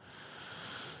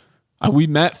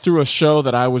met through a show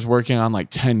that I was working on like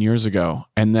 10 years ago,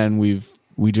 and then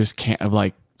we just can't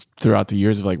like throughout the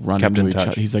years of like running into each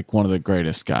other. He's like one of the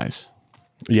greatest guys.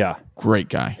 Yeah, great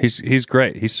guy. He's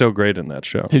great. He's so great in that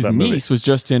show. His niece was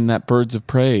just in that Birds of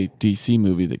Prey DC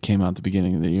movie that came out at the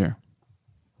beginning of the year.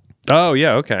 Oh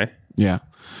yeah, okay. Yeah.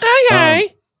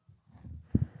 Okay.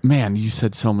 Man, you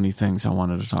said so many things I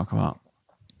wanted to talk about.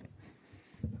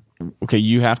 Okay,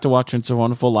 you have to watch It's a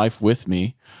Wonderful Life with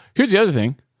me. Here's the other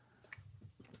thing.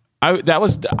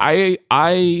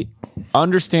 I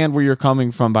understand where you're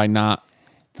coming from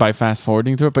by fast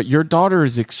forwarding through it, but your daughter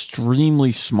is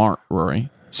extremely smart, Rory.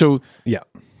 So yeah,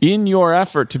 in your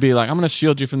effort to be like, I'm going to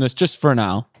shield you from this just for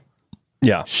now.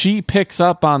 Yeah, she picks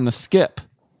up on the skip.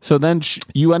 So then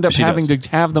you end up having to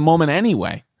have the moment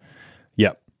anyway.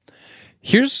 Yep.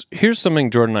 Here's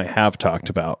something Jordan and I have talked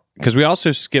about, because we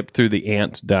also skipped through the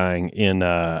aunt dying in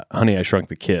Honey, I Shrunk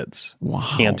the Kids.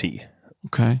 Wow. Auntie.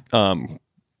 Okay.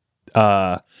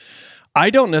 I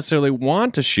don't necessarily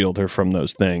want to shield her from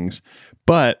those things,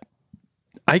 but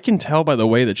I can tell by the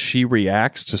way that she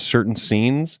reacts to certain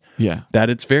scenes that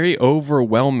it's very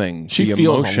overwhelming. She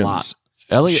feels a lot.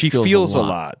 Elliot she feels a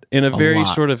lot in a very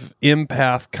sort of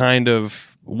empath kind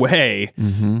of way.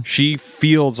 Mm-hmm. She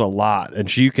feels a lot,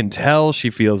 and you can tell she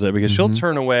feels it because she'll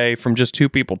turn away from just two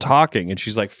people talking, and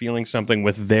she's like feeling something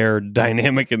with their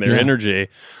dynamic and their energy.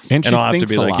 And I'll have to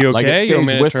be like, "You okay? Like it stays you want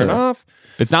me to with turn her. off?"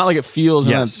 It's not like it feels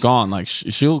and then it's gone. Like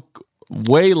she'll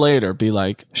way later be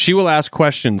like, she will ask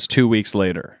questions 2 weeks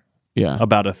later,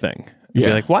 about a thing. Be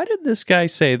like, "Why did this guy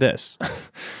say this?"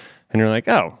 And you're like,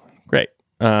 "Oh, great."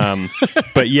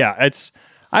 But yeah,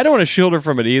 I don't want to shield her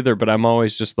from it either, but I'm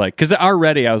always just like, because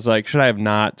already I was like, should I have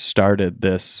not started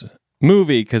this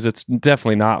movie? Because it's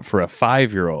definitely not for a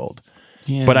 5-year-old.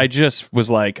 Yeah. But I just was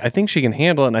like, I think she can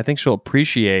handle it, and I think she'll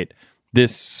appreciate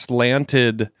this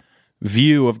slanted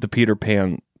view of the Peter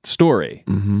Pan story.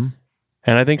 Mm-hmm.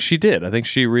 And I think she did. I think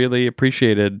she really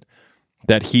appreciated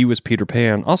that he was Peter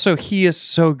Pan. Also, he is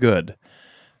so good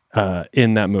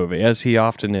in that movie, as he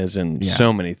often is in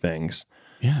so many things.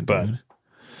 Yeah, but dude.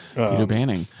 Peter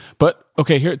Banning. But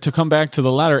okay, here to come back to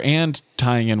the letter and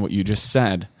tying in what you just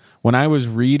said. When I was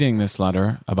reading this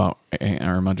letter about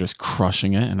Irma just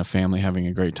crushing it and a family having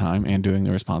a great time and doing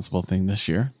the responsible thing this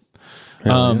year,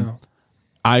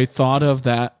 I thought of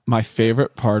that, my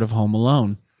favorite part of Home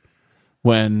Alone,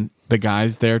 when the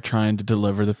guy's there trying to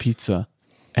deliver the pizza.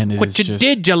 And what you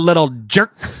did, you little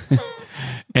jerk.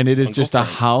 And it is just a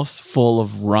house full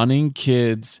of running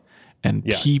kids and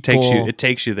people. It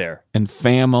takes you there. And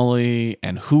family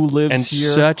and who lives and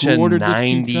here. Such who a ordered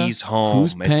 90s this pizza? home.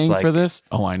 Who's paying for this?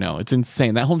 Oh, I know. It's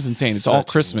insane. That home's insane. It's all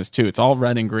Christmas too. It's all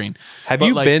red and green. Have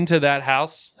you been to that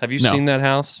house? Have you seen that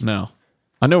house? No.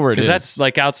 I know where it is. Because that's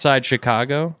like outside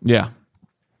Chicago. Yeah.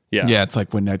 Yeah. Yeah, it's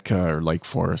like Winnetka or Lake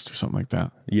Forest or something like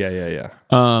that. Yeah.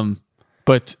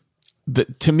 But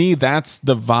to me, that's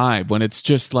the vibe when it's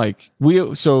just like we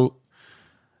all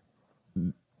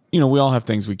have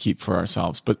things we keep for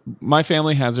ourselves, but my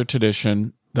family has a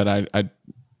tradition that I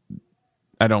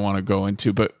don't want to go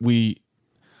into, but we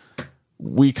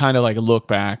kind of like look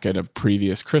back at a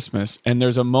previous Christmas, and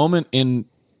there's a moment in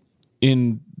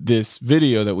this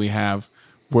video that we have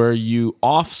where you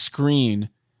off screen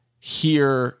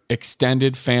hear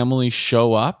extended family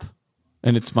show up,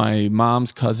 and it's my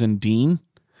mom's cousin Dean.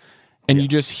 And you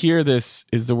just hear this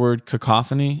is the word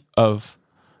cacophony of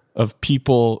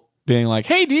people being like,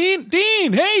 "Hey, Dean,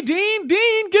 hey, Dean,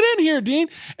 get in here, Dean."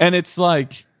 And it's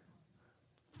like,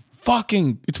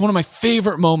 it's one of my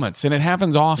favorite moments, and it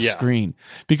happens off screen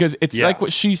because it's like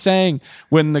what she's saying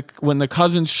when the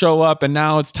cousins show up and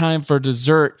now it's time for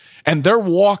dessert and they're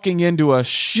walking into a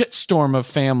shitstorm of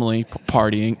family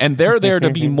partying and they're there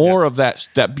to be more of that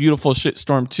beautiful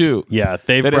shitstorm too. Yeah,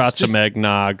 they've brought some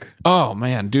eggnog. Oh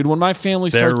man, dude, when my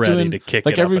family starts doing to kick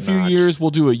like it every up a few notch. years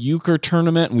we'll do a euchre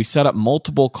tournament and we set up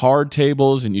multiple card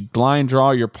tables and you blind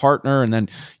draw your partner and then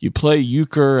you play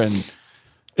euchre and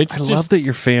I love that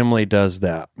your family does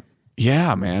that.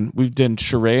 Yeah, man. We've done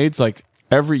charades. Like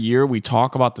every year we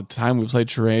talk about the time we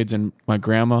played charades and my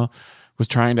grandma was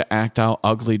trying to act out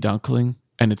Ugly Duckling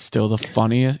and it's still the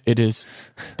funniest. It is.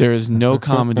 There is no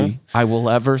comedy I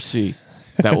will ever see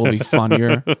that will be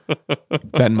funnier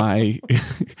than my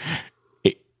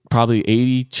probably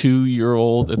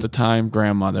 82-year-old at the time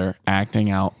grandmother acting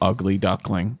out Ugly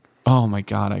Duckling. Oh my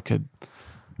God,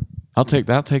 I'll take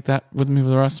that with me for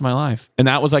the rest of my life. And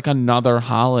that was like another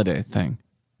holiday thing.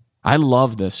 I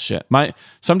love this shit.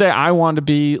 Someday I want to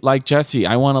be like Jesse.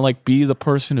 I want to like be the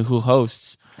person who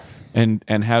hosts and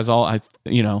has all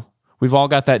we've all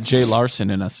got that Jay Larson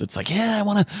in us. It's like, yeah, I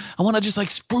want to just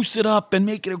like spruce it up and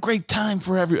make it a great time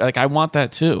for like I want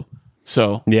that too.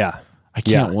 So, yeah. I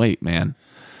can't wait, man.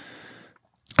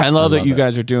 I love that you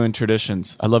guys are doing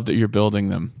traditions. I love that you're building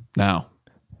them now.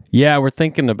 Yeah, we're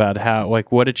thinking about how,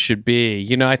 like, what it should be.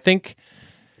 You know, I think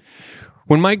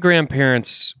when my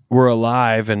grandparents were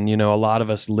alive and, a lot of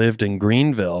us lived in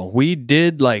Greenville, we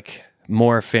did, like,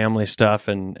 more family stuff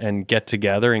and get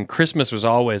together. And Christmas was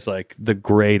always, like, the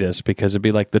greatest because it'd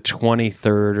be, like, the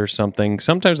 23rd or something.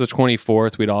 Sometimes the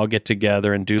 24th, we'd all get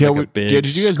together and do, like, a big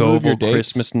did you guys move your Scoville dates?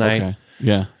 Christmas night. Okay.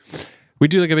 Yeah. We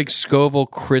do, like, a big Scoville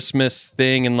Christmas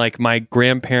thing. And, like, my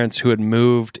grandparents who had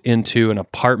moved into an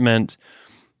apartment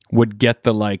would get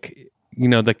the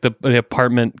the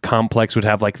apartment complex would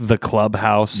have like the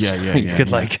clubhouse. You could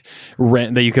like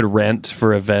rent that you could rent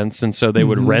for events, and so they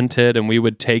would rent it, and we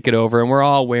would take it over, and we're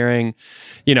all wearing.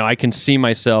 I can see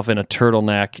myself in a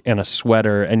turtleneck and a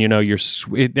sweater, and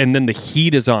and then the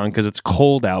heat is on because it's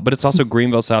cold out, but it's also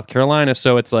Greenville, South Carolina,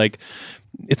 so it's like.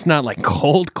 It's not like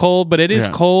cold, but it is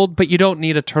cold. But you don't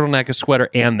need a turtleneck, a sweater,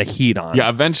 and the heat on. Yeah,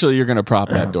 eventually you're gonna prop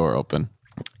that door open.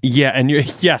 Yeah, and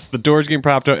the door's getting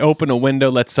propped up. Open a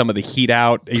window, let some of the heat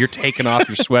out. You're taking off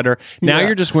your sweater. Now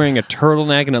you're just wearing a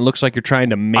turtleneck, and it looks like you're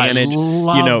trying to manage,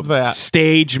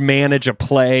 stage manage a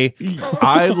play.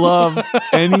 I love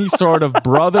any sort of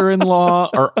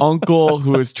brother-in-law or uncle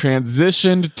who has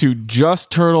transitioned to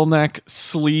just turtleneck,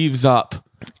 sleeves up.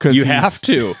 You have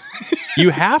to. You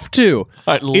have to.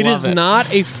 It is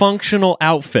not a functional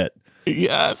outfit.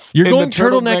 Yes. You're going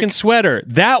turtleneck and sweater.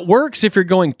 That works if you're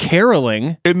going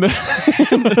caroling. And the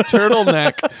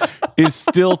turtleneck is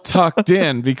still tucked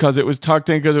in because it was tucked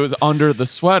in because it was under the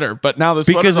sweater. But now the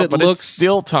sweater's up, but it's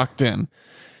still tucked in.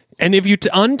 And if you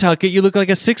untuck it, you look like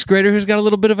a sixth grader who's got a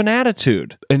little bit of an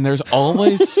attitude. And there's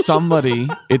always somebody,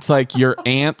 it's like your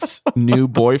aunt's new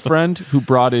boyfriend who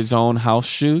brought his own house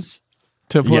shoes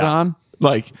to put on.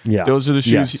 Like, those are the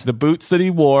shoes, the boots that he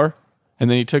wore. And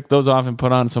then he took those off and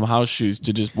put on some house shoes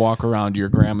to just walk around your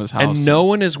grandma's house. And no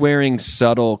one is wearing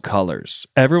subtle colors.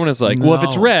 Everyone is like, well, if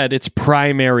it's red, it's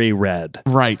primary red.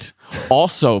 Right.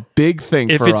 Also, big thing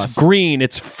for us. If it's green,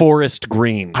 it's forest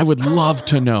green. I would love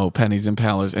to know, Pennies and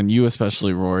Pallers, and you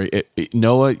especially, Rory.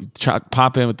 Noah,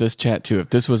 pop in with this chat too.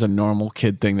 If this was a normal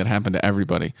kid thing that happened to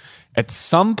everybody. At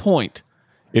some point,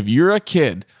 if you're a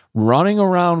kid running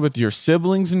around with your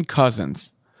siblings and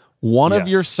cousins, one of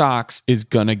your socks is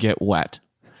gonna get wet,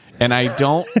 and I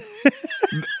don't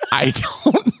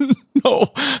know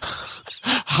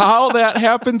how that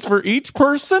happens for each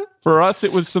person. For us,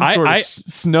 it was some sort of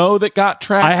snow that got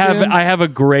trapped. I have a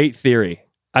great theory.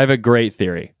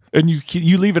 And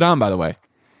you leave it on, by the way.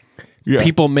 Yeah.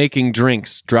 People making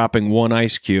drinks, dropping one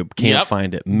ice cube, can't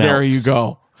find it. Melts. There you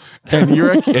go. And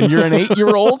you're an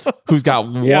 8-year-old who's got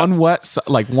one wet,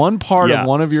 like one part of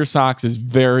one of your socks is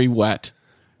very wet.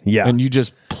 Yeah. And you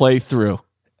just play through.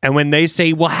 And when they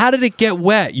say, well, how did it get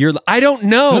wet? I don't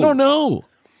know. I don't know.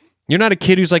 You're not a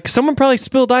kid who's like, someone probably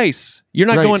spilled ice. You're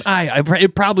not going,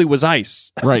 it probably was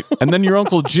ice. Right. And then your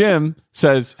Uncle Jim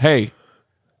says, hey,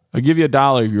 I'll give you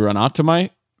 $1 if you run out to my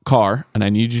car and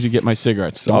I need you to get my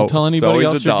cigarettes. Don't tell anybody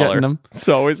else you're getting them. It's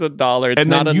always $1. It's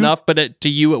not enough, but to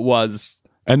you it was.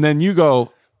 And then you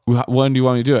go, when do you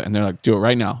want me to do it? And they're like, do it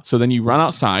right now. So then you run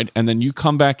outside and then you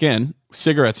come back in,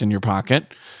 cigarettes in your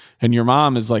pocket. And your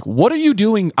mom is like, what are you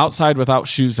doing outside without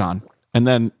shoes on? And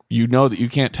then you know that you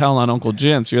can't tell on Uncle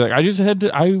Jim. So you're like,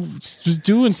 I was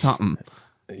doing something.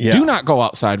 Yeah. Do not go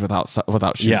outside without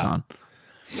shoes on.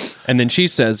 And then she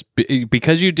says,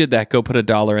 because you did that, go put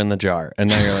 $1 in the jar.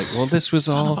 And now you're like, well, this was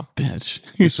all a bitch.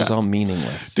 This was all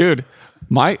meaningless. Dude,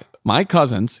 my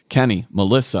cousins, Kenny,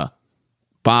 Melissa,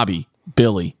 Bobby,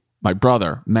 Billy, my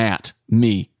brother, Matt,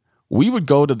 me, we would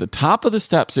go to the top of the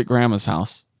steps at Grandma's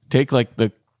house, take like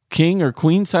the king or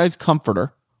queen size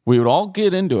comforter. We would all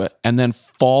get into it and then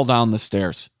fall down the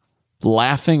stairs,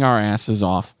 laughing our asses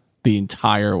off the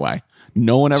entire way.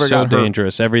 No one ever got hurt. So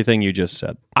dangerous. Everything you just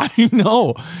said. I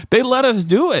know. They let us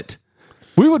do it.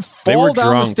 We would fall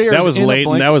down the stairs. That was late.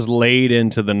 That was late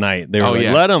into the night. They were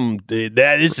let them.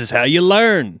 This is how you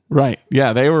learn. Right.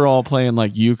 Yeah. They were all playing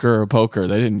like euchre or poker.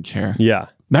 They didn't care. Yeah.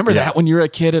 Remember that when you're a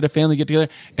kid at a family get together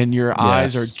and your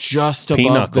eyes are just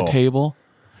above the table.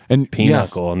 And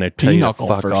Pinochle, and they tell you to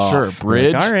fuck for off. sure.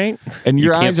 Bridge, like, all right, and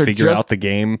your eyes are figure out the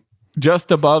game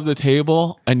just above the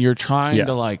table, and you're trying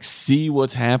to like see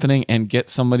what's happening and get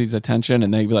somebody's attention,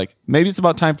 and they be like, maybe it's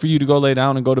about time for you to go lay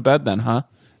down and go to bed, then, huh?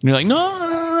 And you're like,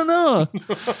 no.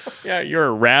 Yeah,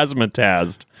 you're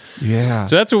razzmatazed. Yeah.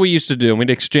 So that's what we used to do. And we'd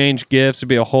exchange gifts. It'd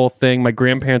be a whole thing. My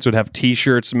grandparents would have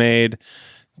T-shirts made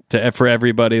for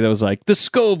everybody that was like the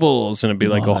Scovilles, and it'd be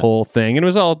like a whole thing. And it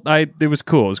was all it was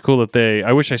cool. It was cool that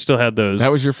I wish I still had those.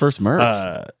 That was your first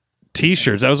merch.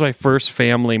 T-shirts. That was my first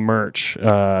family merch.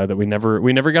 That we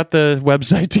never got the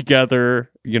website together.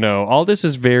 You know, all this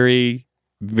is very,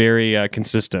 very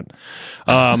consistent.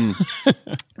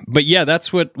 But yeah,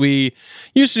 that's what we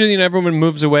used to do. You know, everyone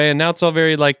moves away, and now it's all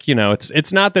very like, you know,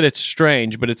 it's not that it's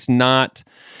strange, but it's not.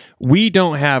 We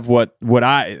don't have what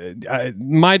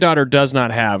my daughter does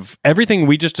not have everything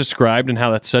we just described, and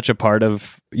how that's such a part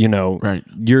of, you know,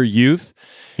 your youth.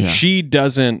 Yeah. She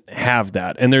doesn't have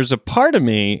that. And there's a part of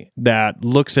me that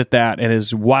looks at that and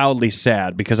is wildly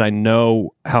sad because I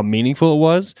know how meaningful it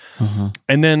was. Uh-huh.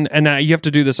 And then, you have to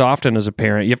do this often as a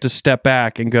parent. You have to step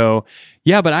back and go,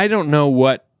 yeah, but I don't know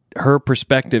what her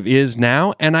perspective is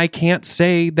now. And I can't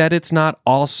say that it's not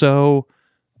also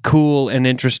cool and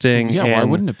interesting. Yeah, and why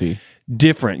wouldn't it be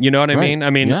different? You know what I mean? I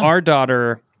mean, our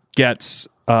daughter gets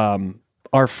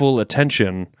our full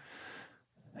attention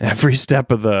every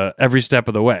step of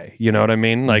the way. You know what I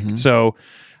mean? Like, so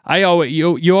I always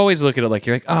you always look at it like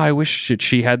you're like, oh, I wish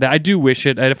she had that. I do wish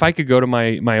it. And if I could go to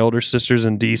my older sister's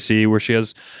in DC where she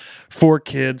has 4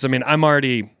 kids, I mean, I'm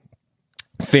already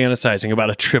fantasizing about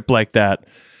a trip like that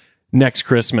next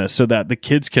Christmas so that the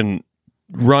kids can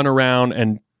run around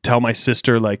and tell my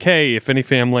sister, like, hey, if any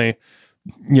family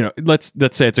let's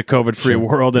say it's a COVID-free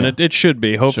world, and it should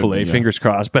be, hopefully, fingers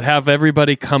crossed, but have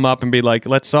everybody come up and be like,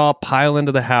 let's all pile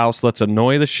into the house, let's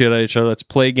annoy the shit out of each other, let's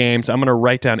play games. I'm going to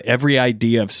write down every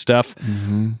idea of stuff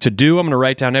to do. I'm going to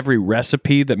write down every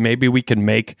recipe that maybe we can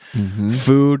make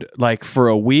food like for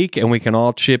a week, and we can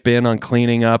all chip in on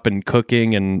cleaning up and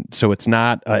cooking, and so it's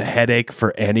not a headache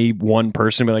for any one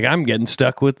person. Be like, I'm getting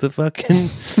stuck with the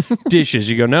fucking dishes.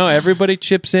 You go, no, everybody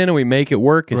chips in and we make it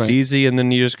work. It's easy, and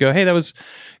then you just go, hey, that was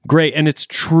great. And it's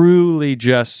truly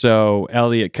just so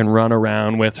Elliot can run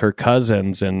around with her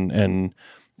cousins and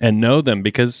know them,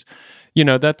 because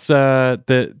that's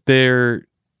this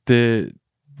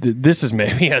is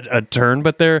maybe a turn,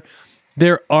 but there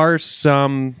are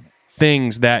some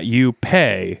things that you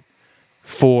pay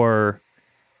for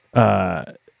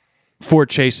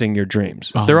chasing your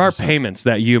dreams. 100%. There are payments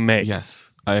that you make.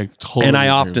 Yes, I totally and I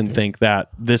often think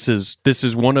that this is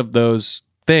one of those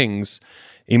things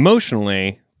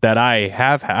emotionally that I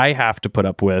have to put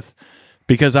up with,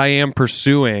 because I am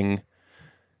pursuing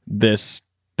this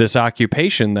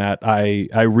occupation that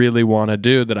I really want to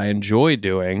do, that I enjoy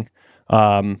doing.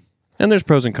 And there's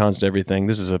pros and cons to everything.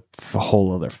 This is a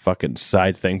whole other fucking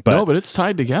side thing, but it's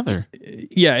tied together.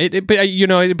 Yeah,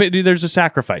 but there's a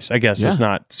sacrifice. I guess it's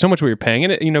not so much what you're paying,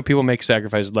 and people make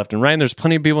sacrifices left and right. And there's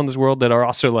plenty of people in this world that are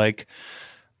also like,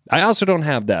 I also don't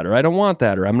have that, or I don't want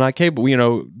that, or I'm not capable,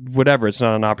 whatever. It's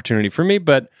not an opportunity for me,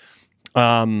 but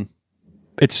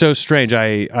it's so strange.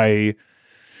 The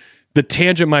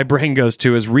tangent my brain goes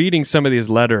to is reading some of these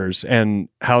letters, and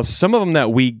how some of them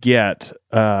that we get,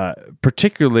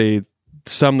 particularly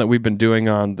some that we've been doing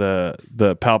on the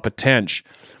Palpitench,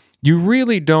 you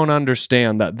really don't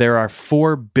understand that there are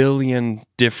 4 billion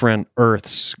different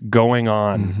Earths going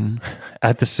on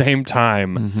at the same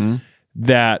time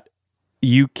that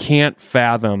you can't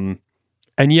fathom.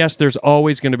 And yes, there's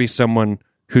always going to be someone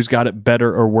who's got it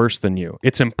better or worse than you.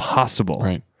 It's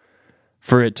impossible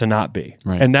for it to not be.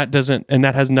 Right. And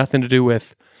that has nothing to do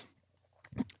with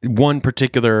one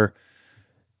particular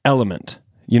element.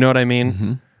 You know what I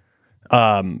mean?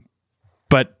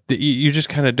 But you just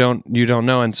kind of don't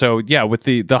know. And so, with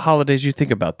the holidays, you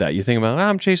think about that. You think about,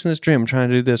 I'm chasing this dream, I'm trying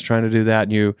to do this, trying to do that.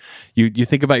 And you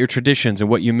think about your traditions and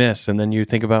what you miss. And then you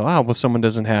think about, someone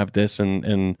doesn't have this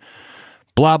and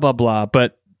blah, blah, blah.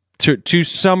 But to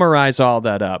summarize all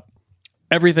that up,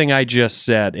 everything I just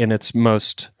said in its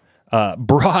most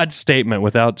broad statement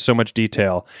without so much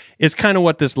detail is kind of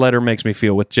what this letter makes me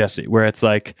feel with Jesse, where it's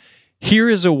like, here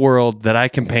is a world that I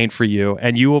can paint for you,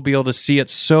 and you will be able to see it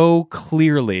so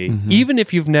clearly, even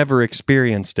if you've never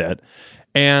experienced it.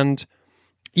 And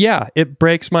it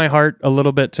breaks my heart a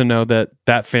little bit to know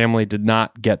that family did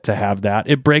not get to have that.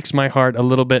 It breaks my heart a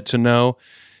little bit to know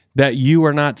that you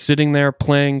are not sitting there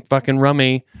playing fucking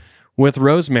rummy with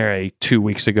Rosemary 2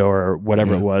 weeks ago, or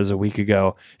whatever it was, a week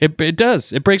ago. It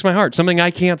does. It breaks my heart. Something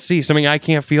I can't see, something I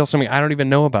can't feel, something I don't even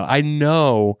know about. I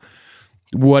know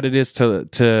what it is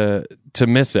to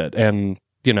miss it. And,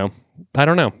 I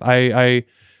don't know. I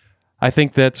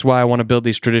think that's why I want to build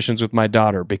these traditions with my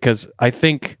daughter, because I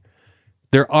think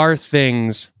there are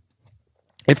things,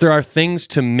 if there are things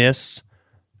to miss,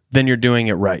 then you're doing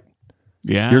it right.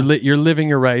 Yeah. You're living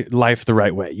your life the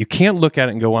right way. You can't look at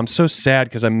it and go, I'm so sad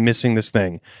because I'm missing this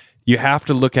thing. You have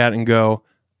to look at it and go,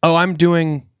 I'm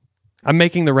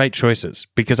making the right choices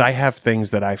because I have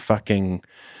things that I fucking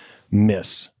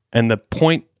miss. And the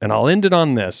point, and I'll end it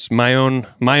on this, my own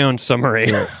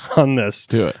summary on this.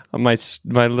 Do it. On my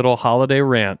little holiday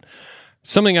rant.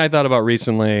 Something I thought about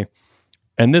recently,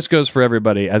 and this goes for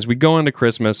everybody, as we go into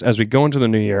Christmas, as we go into the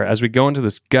new year, as we go into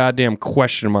this goddamn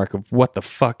question mark of what the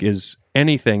fuck is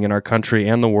anything in our country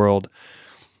and the world,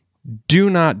 do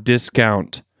not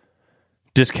discount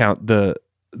the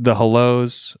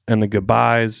hellos and the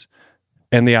goodbyes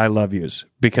and the I love yous.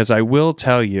 Because I will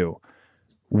tell you,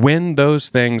 when those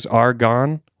things are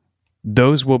gone,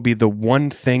 those will be the one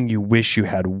thing you wish you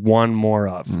had one more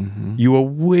of. You will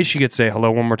wish you could say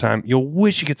hello one more time. You'll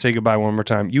wish you could say goodbye one more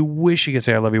time. You wish you could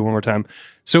say I love you one more time.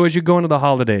 So as you go into the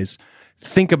holidays,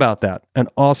 think about that. And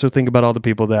also think about all the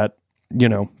people that,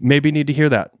 maybe need to hear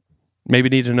that. Maybe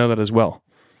need to know that as well.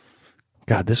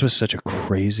 God, this was such a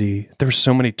crazy... There were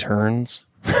so many turns.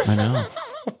 I know.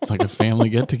 It's like a family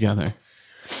get-together.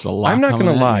 I'm not going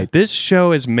to lie. This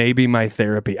show is maybe my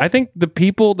therapy. I think the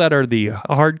people that are the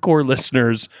hardcore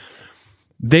listeners,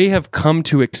 they have come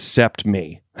to accept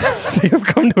me. They have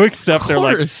come to accept. They're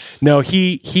like, no,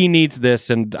 he needs this,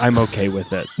 and I'm okay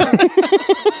with it.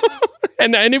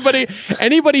 And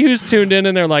anybody who's tuned in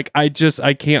and they're like, I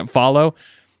can't follow.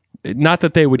 Not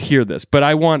that they would hear this, but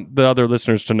I want the other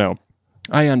listeners to know.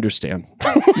 I understand.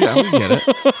 Yeah, we get it.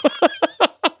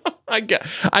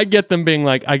 I get them being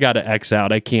like, I got to X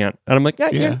out. I can't. And I'm like,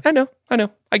 yeah, I know.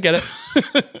 I get it.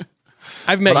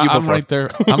 I've met you before. I'm right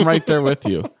there. I'm right there with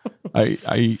you. I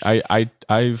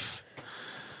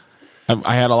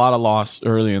had a lot of loss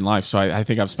early in life, so I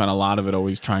think I've spent a lot of it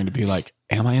always trying to be like,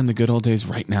 am I in the good old days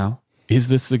right now? Is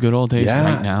this the good old days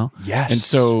right now? Yes. And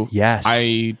so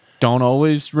I don't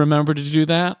always remember to do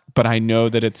that, but I know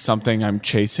that it's something I'm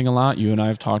chasing a lot. You and I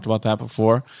have talked about that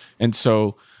before. And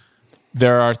so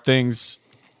there are things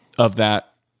of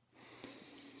that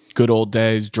good old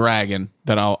days dragon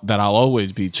that I'll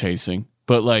always be chasing.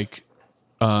 But like,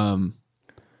 I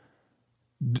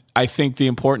think the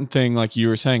important thing, like you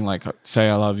were saying, like say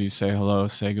I love you, say hello,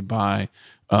 say goodbye,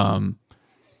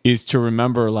 is to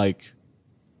remember, like,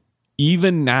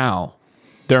 even now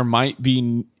there might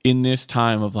be in this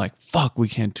time of like, fuck, we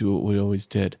can't do what we always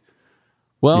did.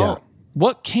 Well,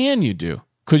 what can you do?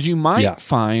 Because you might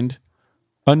find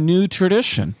a new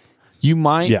tradition. You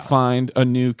might find a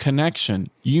new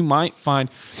connection. You might find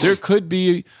there could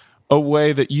be a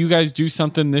way that you guys do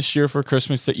something this year for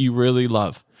Christmas that you really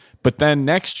love. But then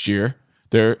next year,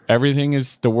 the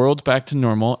world's back to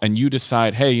normal, and you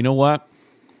decide, hey, you know what?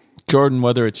 Jordan,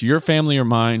 whether it's your family or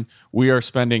mine, we are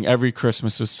spending every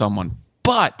Christmas with someone.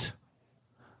 But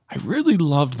I really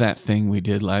loved that thing we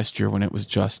did last year when it was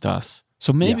just us.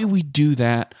 So maybe we do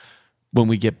that when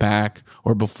we get back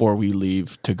or before we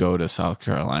leave to go to South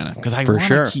Carolina. Because I want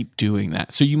to keep doing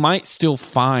that. So you might still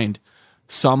find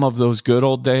some of those good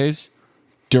old days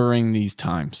during these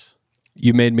times.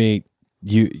 You made me...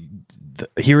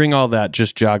 hearing all that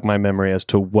just jogged my memory as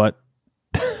to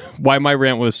why my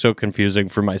rant was so confusing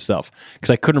for myself, because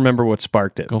I couldn't remember what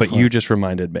sparked it. But you just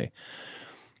reminded me.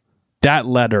 That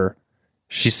letter,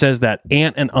 she says that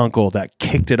aunt and uncle that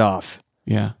kicked it off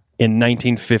in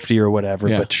 1950 or whatever,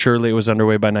 but surely it was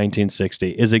underway by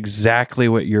 1960, is exactly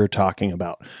what you're talking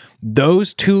about.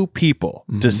 Those two people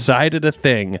decided a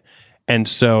thing, and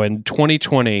so in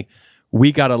 2020,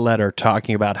 we got a letter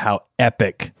talking about how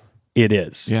epic it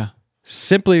is. Yeah.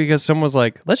 Simply because someone was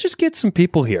like, let's just get some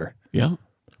people here. Yeah.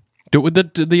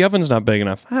 The oven's not big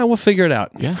enough. We'll figure it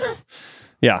out. Yeah.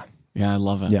 Yeah. Yeah, I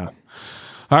love it. Yeah.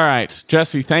 All right,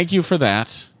 Jesse, thank you for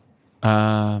that.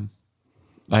 I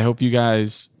hope you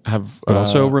guys have... But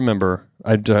also remember,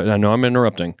 I know I'm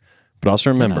interrupting, but also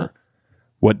remember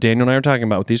what Daniel and I are talking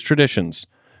about with these traditions.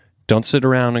 Don't sit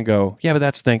around and go, yeah, but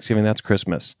that's Thanksgiving, that's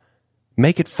Christmas.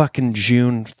 Make it fucking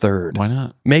June 3rd. Why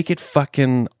not? Make it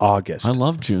fucking August. I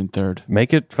love June 3rd.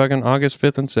 Make it fucking August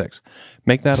 5th and 6th.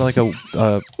 Make that like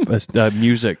a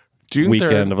music June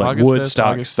weekend 3rd, of like August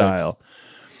Woodstock 5th, style.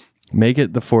 Make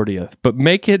it the 40th, but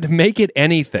make it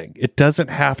anything. It doesn't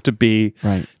have to be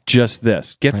just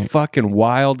this. Get fucking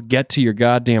wild. Get to your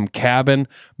goddamn cabin,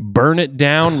 burn it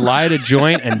down, light a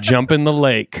joint, and jump in the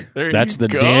lake. That's the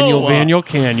Daniel Vaniel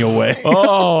Caniel way.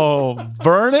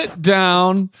 Burn it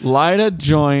down, light a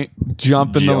joint,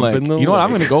 jump in the lake. You know what?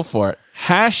 I'm going to go for it.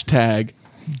 Hashtag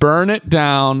burn it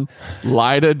down,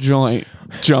 light a joint,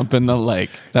 jump in the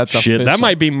lake. That's shit. Official. That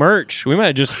might be merch. We might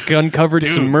have just uncovered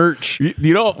some merch.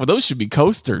 You know, those should be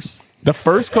coasters. The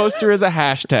first coaster is a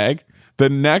hashtag. The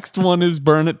next one is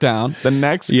burn it down. The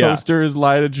next coaster is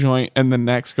light a joint, and the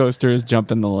next coaster is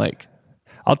jump in the lake.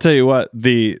 I'll tell you what,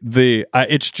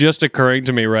 it's just occurring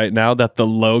to me right now that the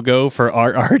logo for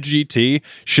our RGT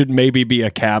should maybe be a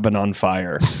cabin on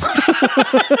fire.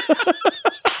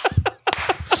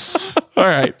 All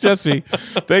right, Jesse,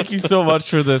 thank you so much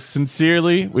for this.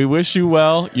 Sincerely, we wish you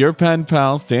well. Your pen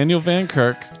pals, Daniel Van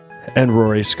Kirk and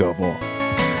Rory Scovel.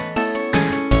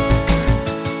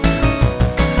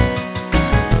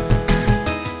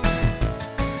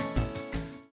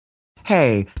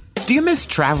 Hey, do you miss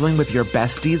traveling with your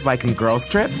besties like in Girls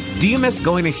Trip? Do you miss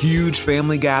going to huge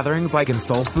family gatherings like in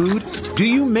Soul Food? Do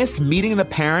you miss meeting the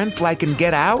parents like in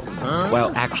Get Out?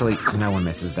 Well, actually, no one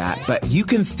misses that. But you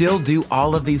can still do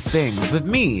all of these things with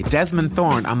me, Desmond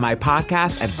Thorne, on my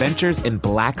podcast, Adventures in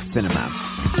Black Cinema.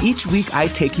 Each week, I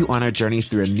take you on a journey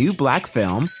through a new Black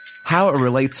film, how it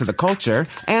relates to the culture,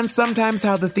 and sometimes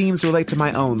how the themes relate to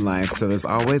my own life, so there's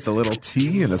always a little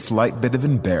tea and a slight bit of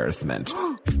embarrassment.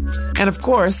 And of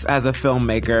course, as a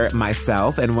filmmaker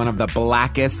myself and one of the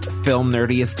blackest,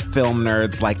 nerdiest film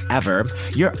nerds like ever,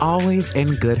 you're always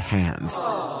in good hands.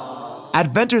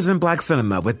 Adventures in Black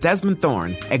Cinema with Desmond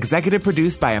Thorne, executive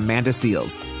produced by Amanda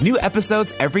Seals. New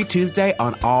episodes every Tuesday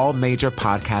on all major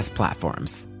podcast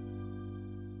platforms.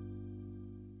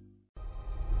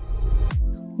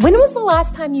 When was the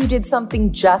last time you did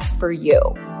something just for you?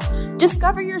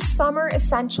 Discover your summer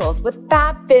essentials with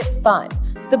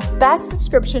FabFitFun, the best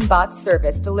subscription box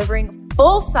service delivering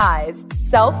Full-size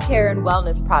self-care and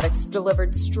wellness products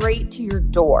delivered straight to your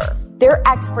door. Their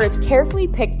experts carefully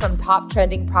pick from top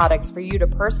trending products for you to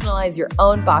personalize your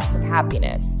own box of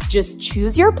happiness. Just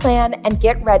choose your plan and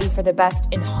get ready for the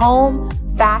best in home,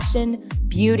 fashion,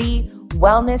 beauty,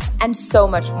 wellness, and so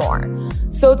much more.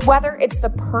 So whether it's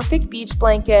the perfect beach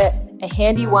blanket, a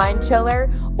handy wine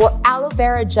chiller, or aloe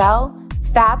vera gel,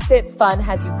 FabFitFun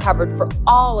has you covered for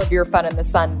all of your fun in the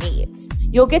sun needs.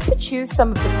 You'll get to choose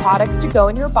some of the products to go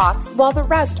in your box while the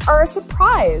rest are a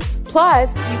surprise.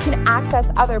 Plus, you can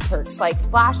access other perks like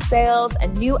flash sales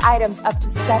and new items up to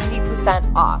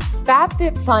 70% off.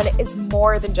 FabFitFun is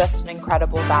more than just an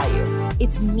incredible value.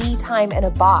 It's me time in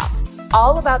a box.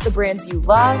 All about the brands you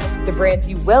love, the brands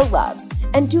you will love,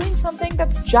 and doing something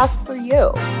that's just for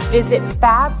you. Visit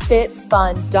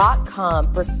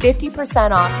fabfitfun.com for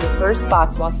 50% off your first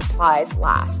box while supplies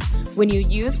last when you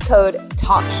use code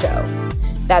TALKSHOW.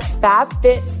 That's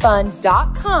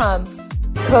fabfitfun.com,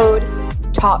 code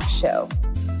TALKSHOW.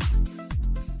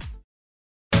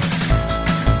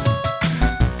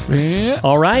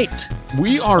 All right.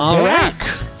 We are back.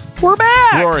 Right. We're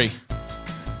back. Rory.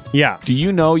 Yeah. Do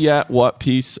you know yet what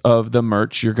piece of the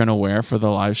merch you're going to wear for the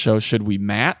live show? Should we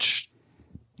match?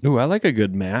 Ooh, I like a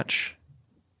good match.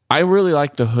 I really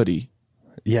like the hoodie.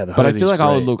 Yeah, but I feel like I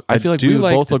would look. I feel like we would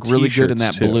both look really good in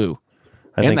that blue.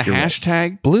 And the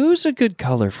hashtag right. Blue's a good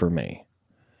color for me.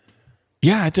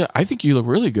 Yeah, I think you look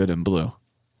really good in blue.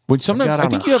 When sometimes I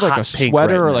think you have like a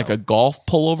sweater or like a golf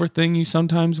pullover thing you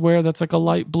sometimes wear that's like a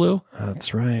light blue.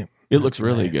 That's right. It looks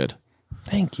really good.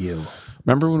 Thank you.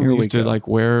 Remember when we used to like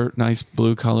wear nice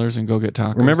blue colors and go get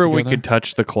tacos? Remember together? we could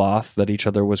touch the cloth that each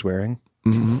other was wearing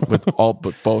with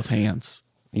both hands.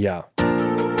 Yeah.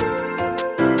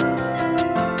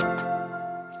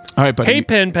 All right, buddy. Hey,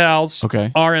 pen pals.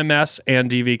 Okay. RMS and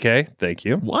DVK. Thank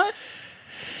you. What?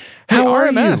 How hey, are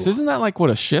RMS? you? Isn't that like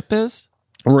what a ship is?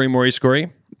 Rory Maury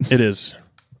Scory. It is.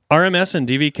 RMS and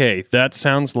DVK. That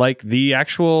sounds like the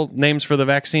actual names for the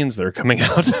vaccines that are coming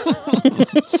out.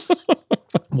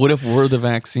 What if we're the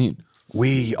vaccine?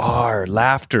 We are.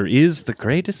 Laughter is the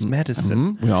greatest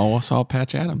medicine. We all saw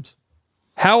Patch Adams.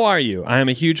 How are you? I am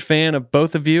a huge fan of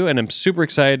both of you, and I'm super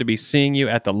excited to be seeing you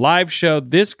at the live show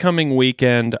this coming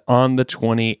weekend on the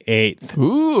 28th.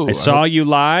 Ooh, I saw you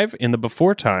live in the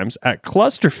before times at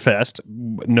Clusterfest,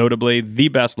 notably the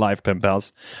best live pen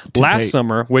pals, last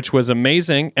summer, which was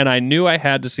amazing, and I knew I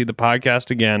had to see the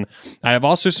podcast again. I have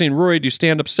also seen Rory do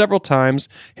stand-up several times.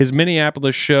 His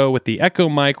Minneapolis show with the Echo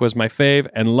mic was my fave,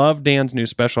 and love Dan's new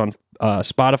special on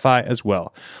Spotify as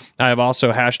well. I have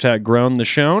also #grown the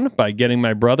shown by getting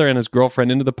my brother and his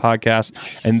girlfriend into the podcast,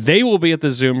 and they will be at the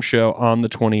Zoom show on the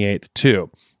 28th too.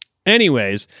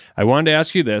 Anyways, I wanted to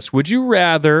ask you this. Would you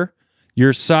rather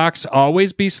your socks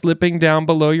always be slipping down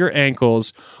below your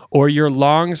ankles or your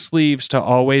long sleeves to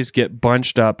always get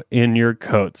bunched up in your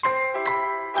coats?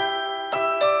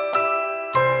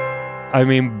 I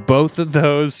mean, both of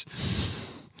those...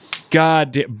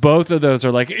 God, both of those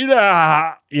are like, you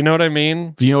know what I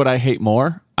mean? You know what I hate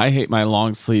more? I hate my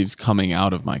long sleeves coming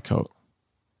out of my coat.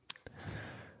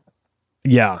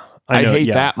 Yeah. I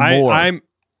hate that more.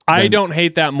 I don't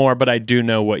hate that more, but I do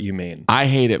know what you mean. I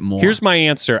hate it more. Here's my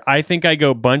answer. I think I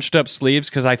go bunched up sleeves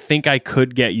because I think I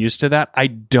could get used to that. I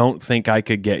don't think I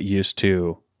could get used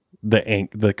to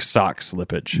the sock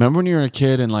slippage. Remember when you were a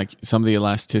kid and like some of the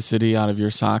elasticity out of your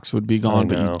socks would be gone,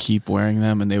 but you'd keep wearing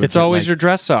them and they would. It's always your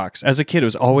dress socks. As a kid, it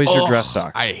was always your dress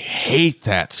socks. I hate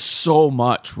that so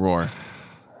much, Roar.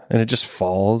 And it just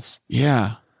falls.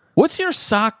 Yeah. What's your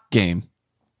sock game?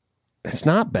 It's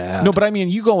not bad. No, but I mean,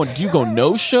 do you go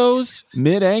no shows,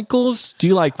 mid ankles? Do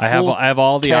you like? I have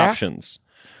all the options.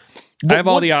 I have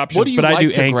all the options, but I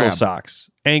do ankle socks.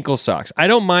 Ankle socks. I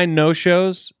don't mind no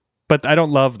shows. But I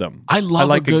don't love them. I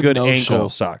like a good ankle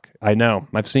sock. I know.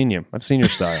 I've seen you. I've seen your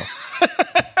style.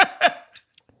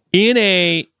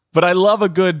 But I love a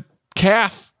good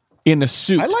calf in a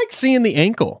suit. I like seeing the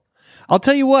ankle. I'll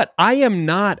tell you what. I am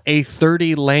not a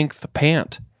 30 length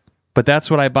pant, but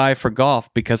that's what I buy for golf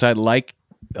because I like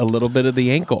a little bit of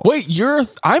the ankle. Wait,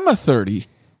 I'm a 30.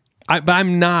 But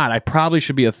I'm not. I probably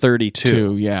should be a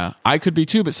 32. Yeah, I could be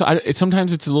too. But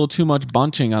sometimes it's a little too much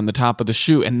bunching on the top of the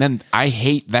shoe, and then I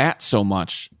hate that so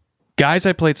much. Guys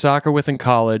I played soccer with in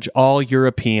college, all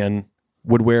European,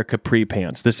 would wear capri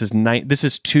pants. This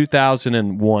is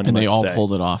 2001, and they all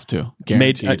pulled it off too.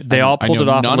 Guaranteed. They all pulled it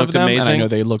off. None and looked of them, amazing. and I know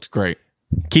they looked great.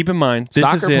 Keep in mind, this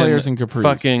soccer is players in capris.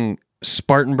 Fucking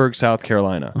Spartanburg, South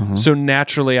Carolina. So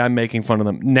naturally, I'm making fun of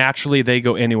them. Naturally, they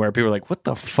go anywhere. People are like, "What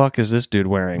the fuck is this dude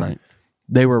wearing?" Right.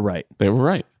 They were right. They were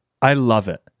right. I love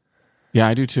it. Yeah,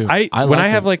 I do too. When I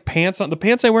have like pants on, the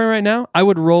pants I wear right now, I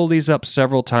would roll these up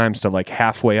several times to like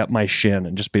halfway up my shin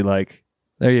and just be like,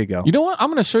 there you go. You know what? I'm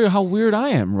going to show you how weird I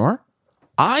am, Roar.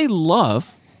 I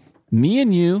love me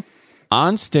and you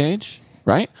on stage,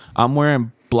 right? I'm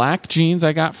wearing black jeans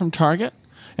I got from Target,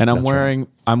 and I'm wearing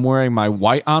my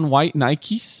white on white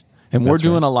Nikes, and we're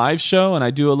doing a live show, and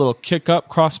I do a little kick up,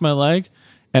 cross my leg,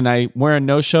 and I wearing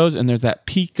no shows, and there's that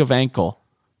peak of ankle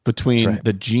between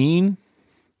the jean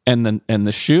and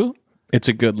the shoe. It's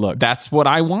a good look. That's what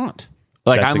I want.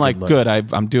 Like, I'm like, good.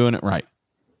 I'm doing it right.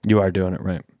 You are doing it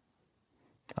right.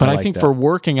 But I think for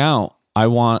working out, I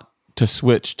want to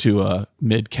switch to a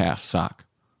mid-calf sock.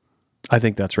 I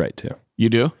think that's right too. You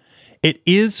do? It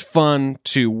is fun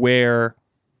to wear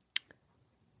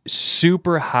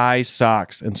super high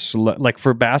socks and like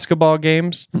for basketball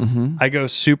games, I go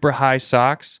super high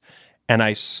socks and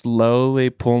I slowly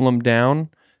pull them down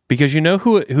because you know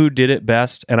who did it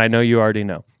best, and I know you already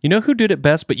know. You know who did it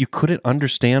best, but you couldn't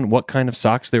understand what kind of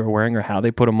socks they were wearing or how they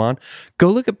put them on? Go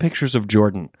look at pictures of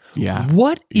Jordan. Yeah.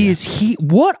 What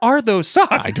are those socks?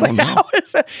 I don't know.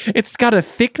 It's got a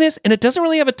thickness and it doesn't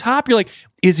really have a top. You're like,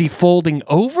 is he folding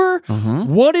over?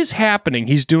 What is happening?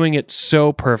 He's doing it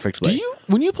so perfectly.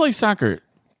 When you play soccer,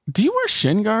 do you wear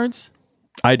shin guards?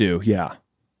 I do, yeah.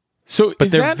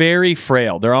 But they're very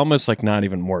frail. They're almost like not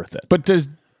even worth it. But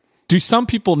do some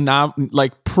people now,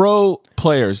 like pro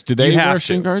players, do they wear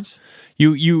shin guards?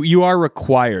 You are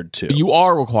required to. You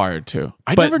are required to.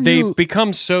 But they've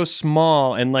become so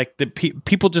small, and like the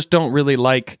people just don't really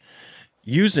like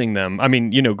using them. I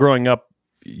mean, growing up,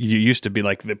 you used to be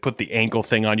like they put the ankle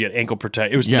thing on. You had ankle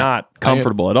protect. It was not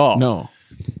comfortable at all. No.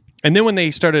 And then when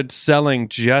they started selling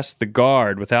just the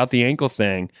guard without the ankle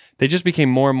thing, they just became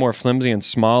more and more flimsy and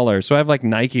smaller. So I have like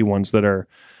Nike ones that are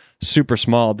super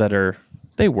small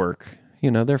they work.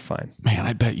 They're fine. Man,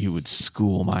 I bet you would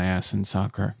school my ass in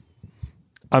soccer.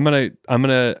 I'm gonna,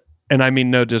 and I mean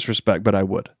no disrespect, but I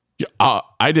would.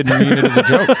 I didn't mean it as a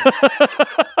joke.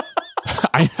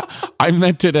 I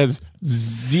meant it as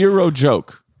zero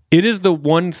joke. It is the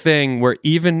one thing where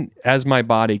even as my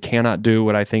body cannot do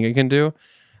what I think it can do,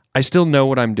 I still know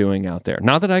what I'm doing out there.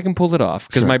 Not that I can pull it off,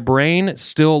 because my brain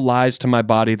still lies to my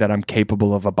body that I'm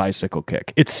capable of a bicycle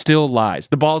kick. It still lies.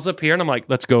 The ball's up here, and I'm like,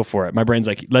 let's go for it. My brain's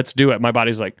like, let's do it. My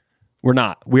body's like, we're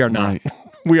not. We are not. Right.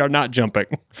 We are not jumping.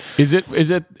 Is it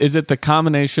the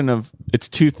combination of it's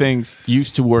two things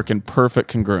used to work in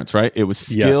perfect congruence, right? It was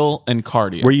skill and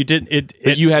cardio. Where you did it.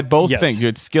 But you had both things. You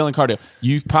had skill and cardio.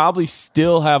 You probably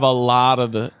still have a lot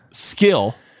of the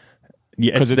skill.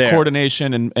 Because it's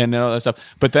coordination and all that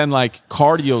stuff. But then like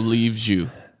cardio leaves you.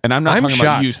 And I'm not talking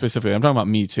about you specifically. I'm talking about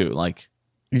me too. Like,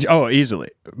 oh, easily.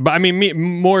 But I mean,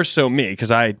 more so me, because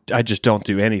I just don't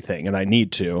do anything and I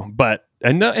need to. But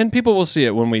and people will see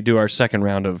it when we do our second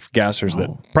round of gassers that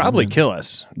probably kill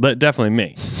us. But definitely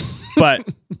me. But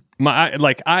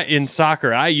in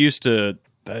soccer, I used to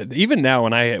even now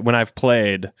when I've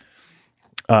played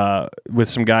with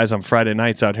some guys on Friday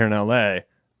nights out here in LA.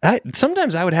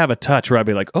 Sometimes I would have a touch where I'd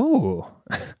be like, oh,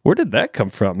 where did that come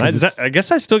from? I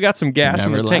guess I still got some gas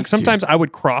in the tank. Sometimes I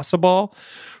would cross a ball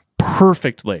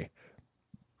perfectly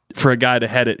for a guy to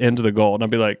head it into the goal. And I'd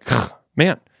be like,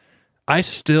 man, I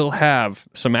still have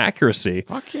some accuracy.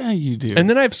 Fuck yeah, you do. And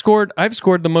then I've scored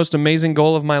the most amazing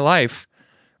goal of my life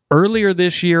earlier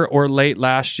this year or late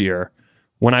last year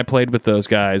when I played with those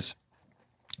guys.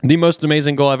 The most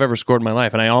amazing goal I've ever scored in my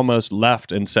life. And I almost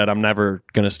left and said, I'm never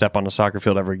going to step on a soccer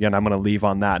field ever again. I'm going to leave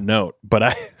on that note.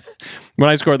 But when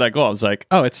I scored that goal, I was like,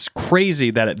 oh, it's crazy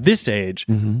that at this age,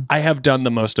 I have done the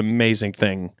most amazing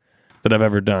thing that I've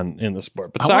ever done in the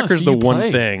sport. But soccer's the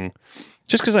one thing,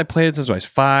 just because I played it since I was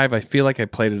 5, I feel like I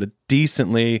played at a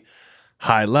decently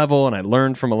high level, and I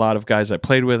learned from a lot of guys I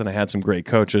played with, and I had some great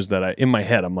coaches that in my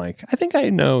head, I'm like, I think I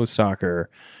know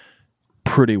soccer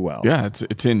pretty well. Yeah,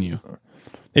 it's in you.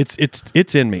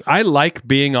 It's in me. I like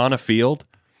being on a field.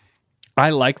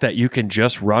 I like that you can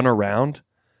just run around,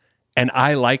 and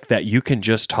I like that you can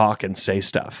just talk and say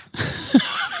stuff.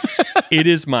 It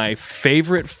is my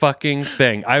favorite fucking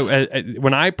thing.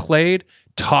 When I played,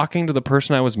 talking to the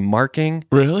person I was marking.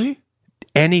 Really?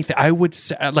 Anything. I would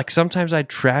say, like, sometimes I'd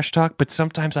trash talk, but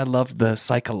sometimes I love the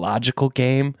psychological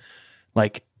game.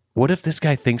 Like, what if this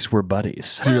guy thinks we're buddies?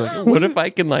 So you're like, what if I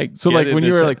can like? So like when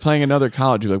you were like playing another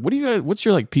college, you're like, what's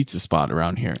your like pizza spot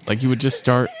around here? Like you would just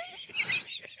start.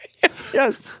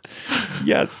 Yes.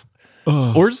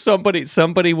 Or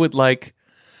somebody would like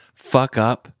fuck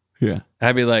up. Yeah.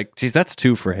 I'd be like, geez, that's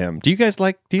 2 for him. Do you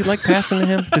like passing to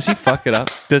him? Does he fuck it up?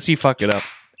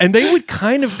 And they would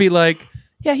kind of be like,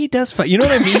 yeah, he does. You know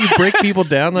what I mean? You break people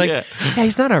down like, yeah,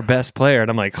 he's not our best player. And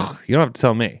I'm like, oh, you don't have to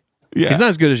tell me. Yeah. He's not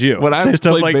as good as you. When I Say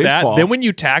stuff played like baseball- that. Then when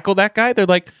you tackle that guy,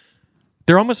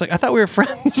 they're almost like, I thought we were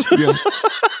friends. Yeah.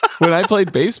 When I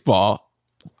played baseball,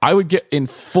 I would get in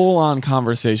full-on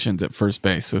conversations at first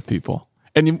base with people.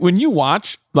 And when you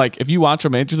watch, like, if you watch a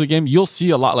Major League game, you'll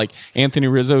see a lot, like Anthony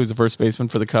Rizzo, who's the first baseman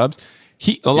for the Cubs.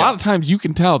 A lot of times you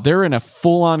can tell they're in a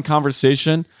full-on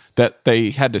conversation that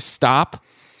they had to stop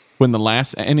when the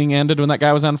last inning ended when that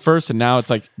guy was on first, and now it's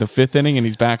like the fifth inning and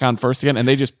he's back on first again, and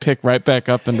they just pick right back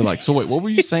up into like, so wait, what were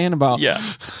you saying about? Yeah.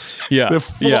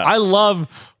 I love.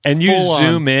 And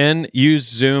you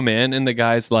zoom in, and the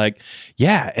guy's like,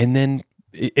 yeah, and then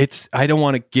I don't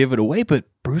want to give it away, but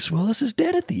Bruce Willis is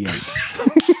dead at the end.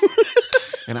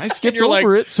 And I skipped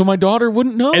over it so my daughter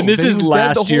wouldn't know. And this is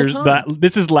last year's.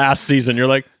 This is last season. You're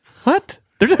like, what?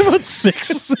 They're about 6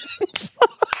 cents.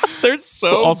 They're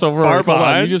so also far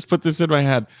behind. You just put this in my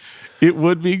head. It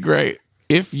would be great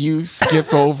if you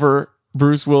skip over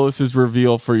Bruce Willis's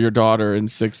reveal for your daughter in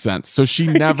 6 Sense, so she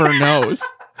never knows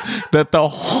that the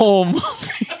whole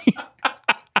movie.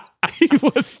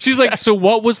 She's like, so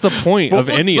what was the point of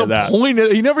any of that?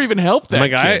 He never even helped that.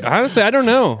 I'm like, honestly, I don't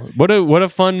know. What a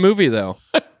fun movie though.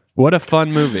 What a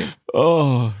fun movie.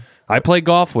 Oh, I play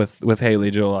golf with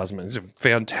Haley Joel Osment. He's a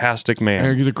fantastic man.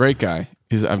 Eric, he's a great guy.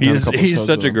 He's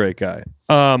such a great guy.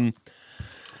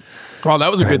 Wow,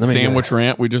 that was a good sandwich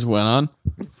rant we just went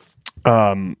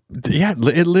on. Yeah,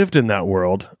 it lived in that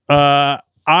world.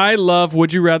 I love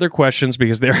Would You Rather questions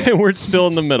because we're still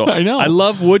in the middle. I know. I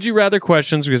love Would You Rather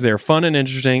questions because they're fun and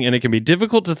interesting, and it can be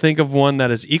difficult to think of one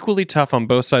that is equally tough on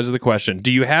both sides of the question.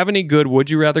 Do you have any good Would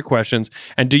You Rather questions,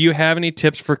 and do you have any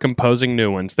tips for composing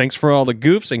new ones? Thanks for all the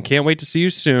goofs, and can't wait to see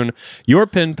you soon. Your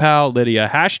pen pal,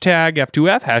 Lydia. Hashtag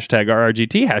F2F, hashtag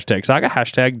RRGT, hashtag Saga,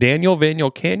 hashtag Daniel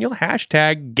Vaniel Caniel,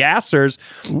 hashtag Gassers.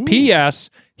 P.S.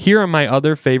 Here are my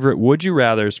other favorite Would You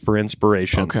Rathers for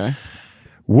inspiration. Okay.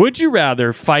 Would you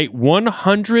rather fight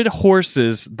 100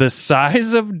 horses the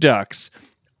size of ducks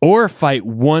or fight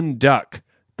one duck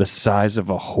the size of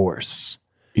a horse?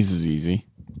 This is easy.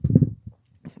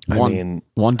 One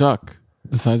duck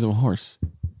the size of a horse.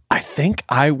 I think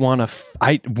I want to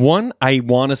I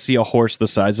want to see a horse the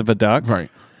size of a duck. Right.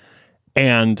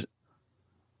 And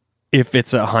if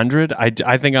it's 100,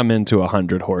 I think I'm into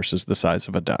 100 horses the size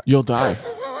of a duck. You'll die.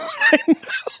 I know.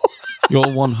 You'll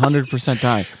 100%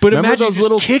 die. But remember imagine those just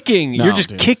little kicking. No, you're just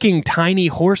dude. kicking tiny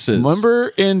horses. Remember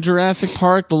in Jurassic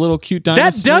Park, the little cute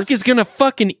dinosaurs? That duck is gonna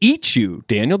fucking eat you,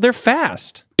 Daniel. They're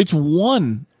fast. It's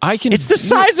one. It's the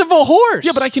size of a horse.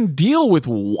 Yeah, but I can deal with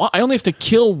one. I only have to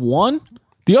kill one.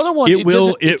 The other one,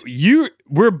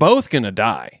 we're both gonna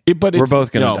die. We're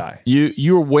both gonna die.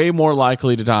 You're way more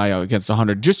likely to die against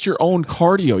 100. Just your own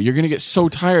cardio. You're gonna get so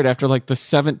tired after like the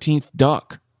 17th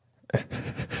duck.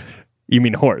 You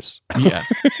mean horse?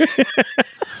 Yes.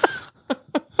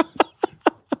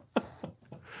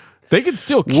 They can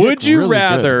still kick Would you really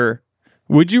rather?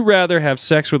 good. Would you rather have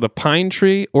sex with a pine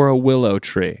tree or a willow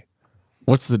tree?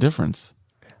 What's the difference?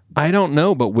 I don't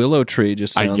know, but willow tree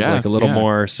just sounds like a little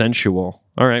more sensual.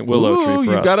 All right, willow tree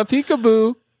for you us. got a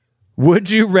peekaboo. Would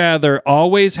you rather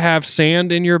always have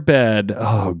sand in your bed?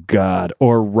 Oh God,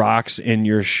 or rocks in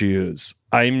your shoes?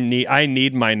 I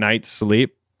need my night's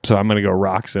sleep. So I'm going to go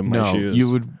rocks in my shoes. You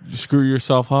would screw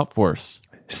yourself up worse.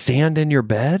 Sand in your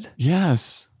bed?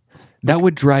 Yes. That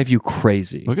would drive you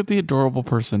crazy. Look at the adorable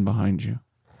person behind you.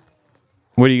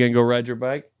 What, are you going to go ride your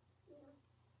bike?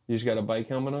 You just got a bike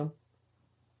helmet on?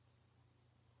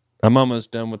 I'm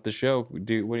almost done with the show. What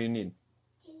do you need?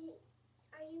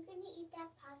 Are you going to eat that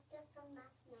pasta from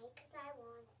last night? Because I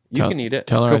want it. You can eat it.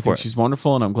 Tell her Go I for think it. she's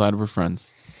wonderful and I'm glad we're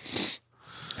friends.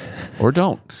 Or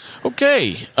don't.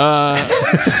 Okay.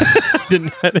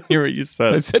 Didn't hear what you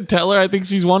said. I said, tell her I think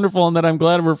she's wonderful and that I'm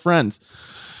glad we're friends.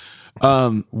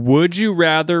 Would you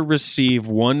rather receive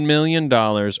 $1 million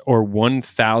or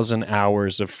 1,000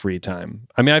 hours of free time?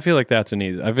 I mean, I feel like that's an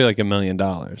easy. I feel like $1 million,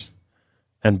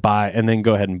 and then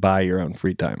go ahead and buy your own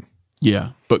free time. Yeah,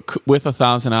 but with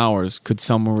 1,000 hours, could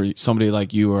somebody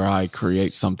like you or I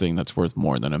create something that's worth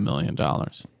more than $1 million?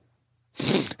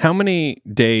 How many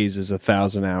days is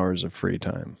 1,000 hours of free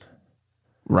time?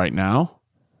 Right now,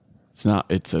 it's not.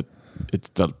 It's 2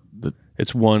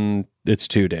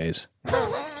 days.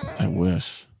 I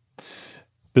wish.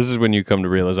 This is when you come to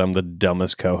realize I'm the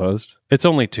dumbest co-host. It's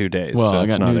only 2 days. Well, so I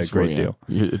it's got not news a great for deal.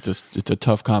 you. It's a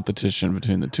tough competition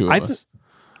between the two of us.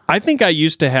 I think I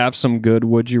used to have some good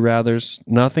would you rathers.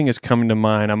 Nothing is coming to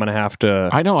mind. I'm going to have to.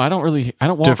 I know. I don't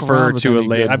walk defer around with to a any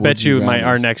late. good I bet you would-you-rathers.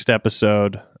 our next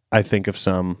episode. I think of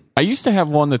some. I used to have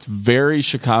one that's very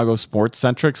Chicago sports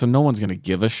centric, so no one's going to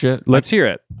give a shit. Let's hear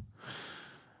it.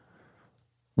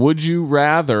 Would you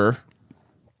rather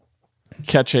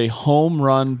catch a home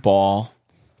run ball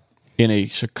in a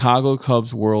Chicago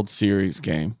Cubs World Series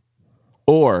game,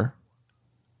 or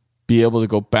be able to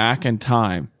go back in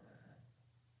time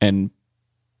and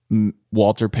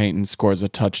Walter Payton scores a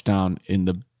touchdown in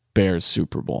the Bears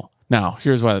Super Bowl? Now,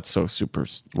 here's why that's so super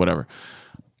whatever.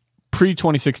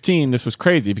 Pre-2016, this was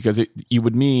crazy because you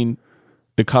would mean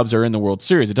the Cubs are in the World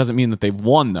Series. It doesn't mean that they've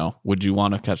won, though. Would you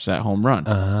want to catch that home run?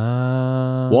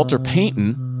 Walter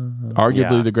Payton,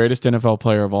 arguably the greatest NFL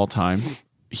player of all time.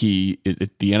 The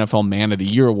NFL Man of the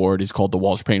Year award is called the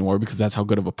Walter Payton Award because that's how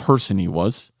good of a person he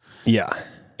was. Yeah.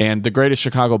 And the greatest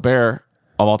Chicago Bear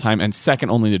of all time, and second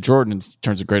only to Jordan in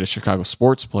terms of greatest Chicago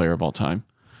sports player of all time.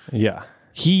 Yeah.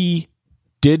 He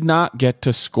did not get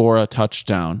to score a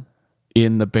touchdown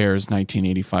in the Bears'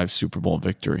 1985 Super Bowl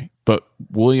victory, but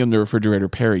William the Refrigerator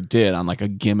Perry did on like a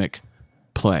gimmick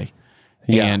play.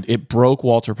 Yeah. And it broke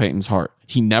Walter Payton's heart.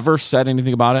 He never said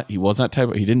anything about it. He wasn't that type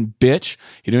of, he didn't bitch,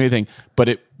 he didn't do anything, but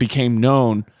it became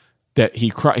known that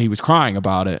he was crying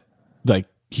about it. Like,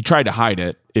 he tried to hide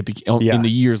it. In the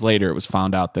years later, it was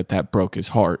found out that broke his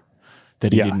heart,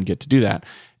 that he didn't get to do that.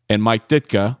 And Mike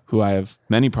Ditka, who I have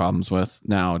many problems with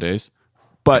nowadays,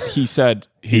 but he said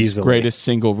his greatest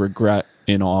single regret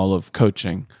in all of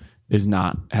coaching is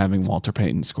not having Walter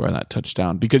Payton score that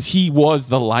touchdown, because he was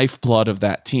the lifeblood of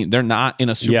that team. They're not in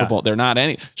a Super Bowl. They're not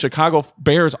any. Chicago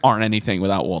Bears aren't anything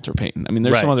without Walter Payton. I mean,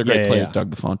 there's some other great players, Doug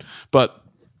Buffon. But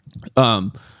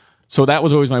so that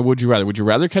was always my would you rather. Would you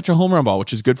rather catch a home run ball,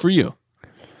 which is good for you?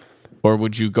 Or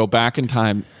would you go back in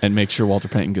time and make sure Walter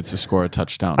Payton gets to score a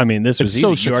touchdown? I mean, this was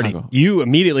easy. You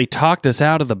immediately talked us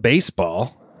out of the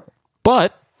baseball.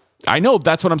 But I know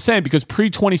that's what I'm saying, because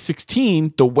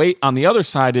pre-2016, the weight on the other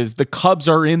side is the Cubs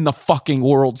are in the fucking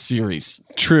World Series.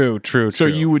 True. So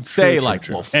you would say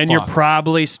well, and you're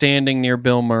probably standing near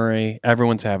Bill Murray.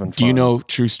 Everyone's having fun. Do you know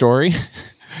true story?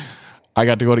 I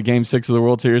got to go to Game 6 of the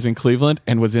World Series in Cleveland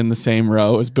and was in the same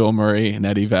row as Bill Murray and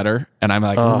Eddie Vedder. And I'm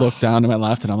like, look down to my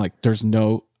left and I'm like,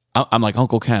 I'm like,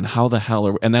 Uncle Ken, how the hell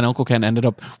are we? And then Uncle Ken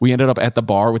we ended up at the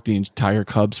bar with the entire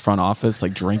Cubs front office,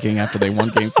 like drinking after they won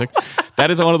Game 6.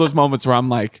 That is one of those moments where I'm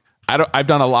like, I've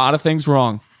done a lot of things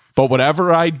wrong, but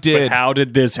whatever I did, but how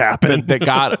did this happen? That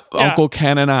got Uncle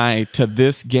Ken and I to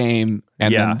this game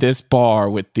and then this bar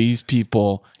with these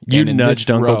people. You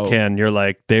nudged Uncle Ken. You're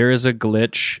like, there is a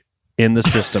glitch in the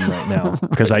system right now,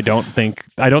 because I don't think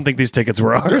these tickets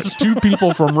were ours. 2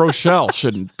 people from Rochelle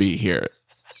shouldn't be here.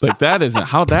 Like, that isn't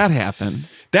how that happened.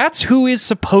 That's who is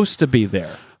supposed to be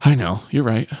there. I know. You're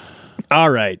right.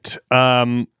 All right.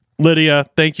 Lydia,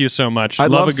 thank you so much. I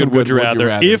love a good Would You Rather.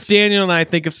 If Daniel and I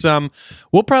think of some,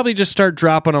 we'll probably just start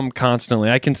dropping them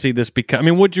constantly. I can see this because, I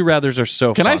mean, Would You Rathers are so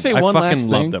fun. Can I say one last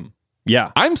thing? I love them.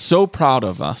 Yeah. I'm so proud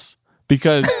of us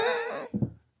because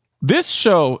this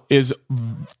show is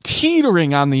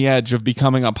teetering on the edge of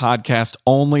becoming a podcast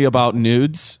only about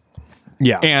nudes.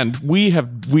 Yeah. And we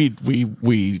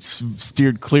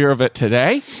steered clear of it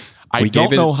today. I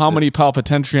don't know how many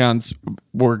palpitations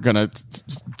we're going to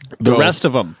The rest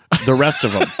of them.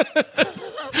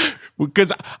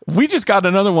 Because we just got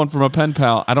another one from a pen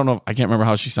pal. I don't know. I can't remember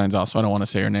how she signs off, so I don't want to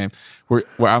say her name. Where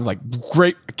I was like,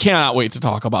 great. Cannot wait to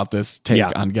talk about this take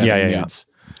on getting nudes.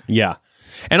 Yeah.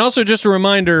 And also just a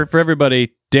reminder for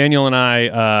everybody, Daniel and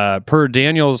I, per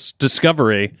Daniel's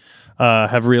discovery,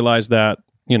 have realized that,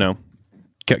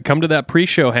 come to that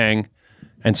pre-show hang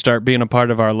and start being a part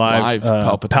of our live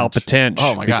palpitant.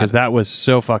 Oh my God. Because that was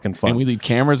so fucking fun. And we leave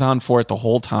cameras on for it the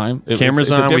whole time.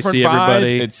 Cameras on, we see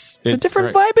everybody. It's a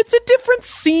different vibe. It's a different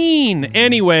scene.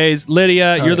 Anyways,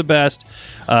 Lydia, you're the best.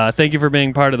 Thank you for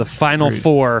being part of the Final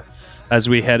Four as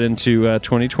we head into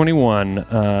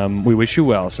 2021. We wish you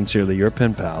well. Sincerely, your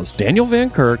pen pals, Daniel Van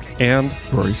Kirk and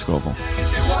Rory Scovel.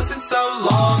 It wasn't so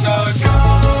long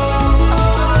ago.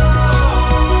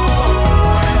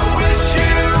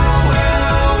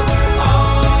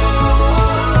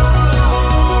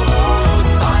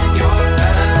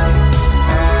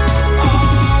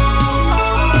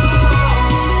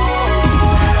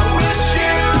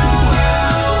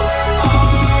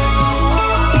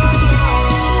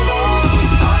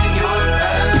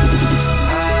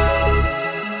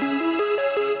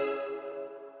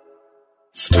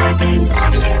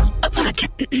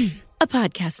 A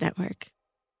podcast network.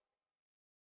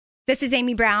 This is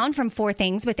Amy Brown from 4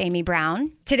 Things with Amy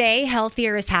Brown. Today,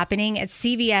 healthier is happening at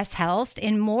CVS Health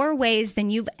in more ways than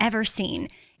you've ever seen.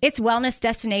 It's wellness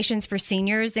destinations for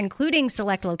seniors, including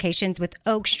select locations with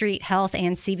Oak Street Health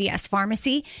and CVS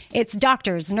Pharmacy. It's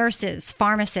doctors, nurses,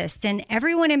 pharmacists, and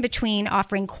everyone in between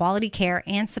offering quality care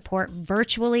and support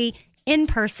virtually in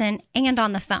person and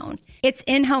on the phone. It's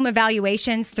in-home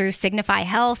evaluations through Signify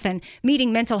Health and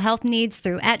meeting mental health needs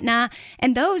through Aetna.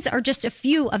 And those are just a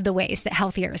few of the ways that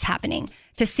Healthier is happening.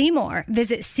 To see more,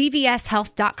 visit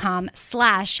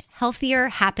cvshealth.com/healthier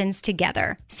happens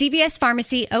together. CVS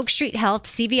Pharmacy, Oak Street Health,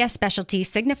 CVS Specialty,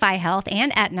 Signify Health,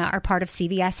 and Aetna are part of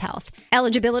CVS Health.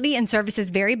 Eligibility and services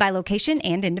vary by location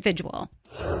and individual.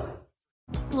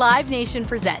 Live Nation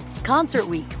presents Concert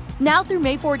Week. Now through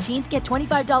May 14th, get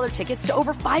 $25 tickets to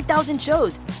over 5,000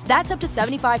 shows. That's up to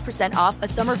 75% off a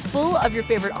summer full of your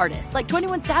favorite artists like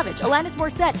 21 Savage, Alanis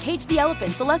Morissette, Cage the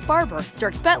Elephant, Celeste Barber,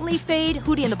 Dierks Bentley, Fade,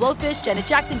 Hootie and the Blowfish, Janet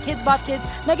Jackson, Kids Bop Kids,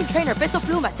 Meghan Trainor, Peso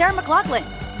Pluma, Sarah McLachlan.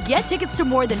 Get tickets to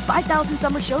more than 5,000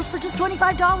 summer shows for just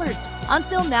 $25. On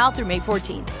sale now through May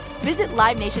 14th. Visit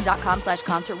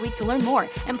livenation.com/Concert Week to learn more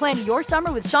and plan your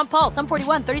summer with Sean Paul, Sum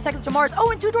 41, 30 Seconds to Mars,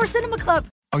 and Two Door Cinema Club.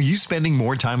 Are you spending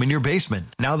more time in your basement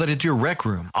now that it's your rec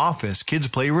room, office, kids'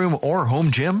 playroom, or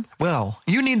home gym? Well,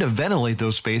 you need to ventilate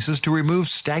those spaces to remove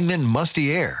stagnant,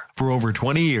 musty air. For over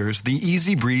 20 years, the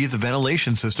Easy Breathe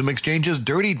ventilation system exchanges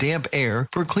dirty, damp air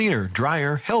for cleaner,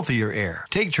 drier, healthier air.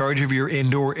 Take charge of your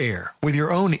indoor air with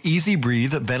your own Easy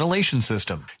Breathe ventilation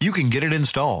system. You can get it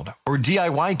installed, or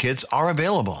DIY kits are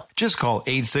available. Just call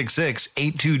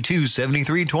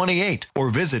 866-822-7328 or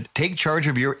visit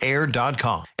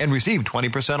takechargeofyourair.com and receive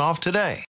 20% off today.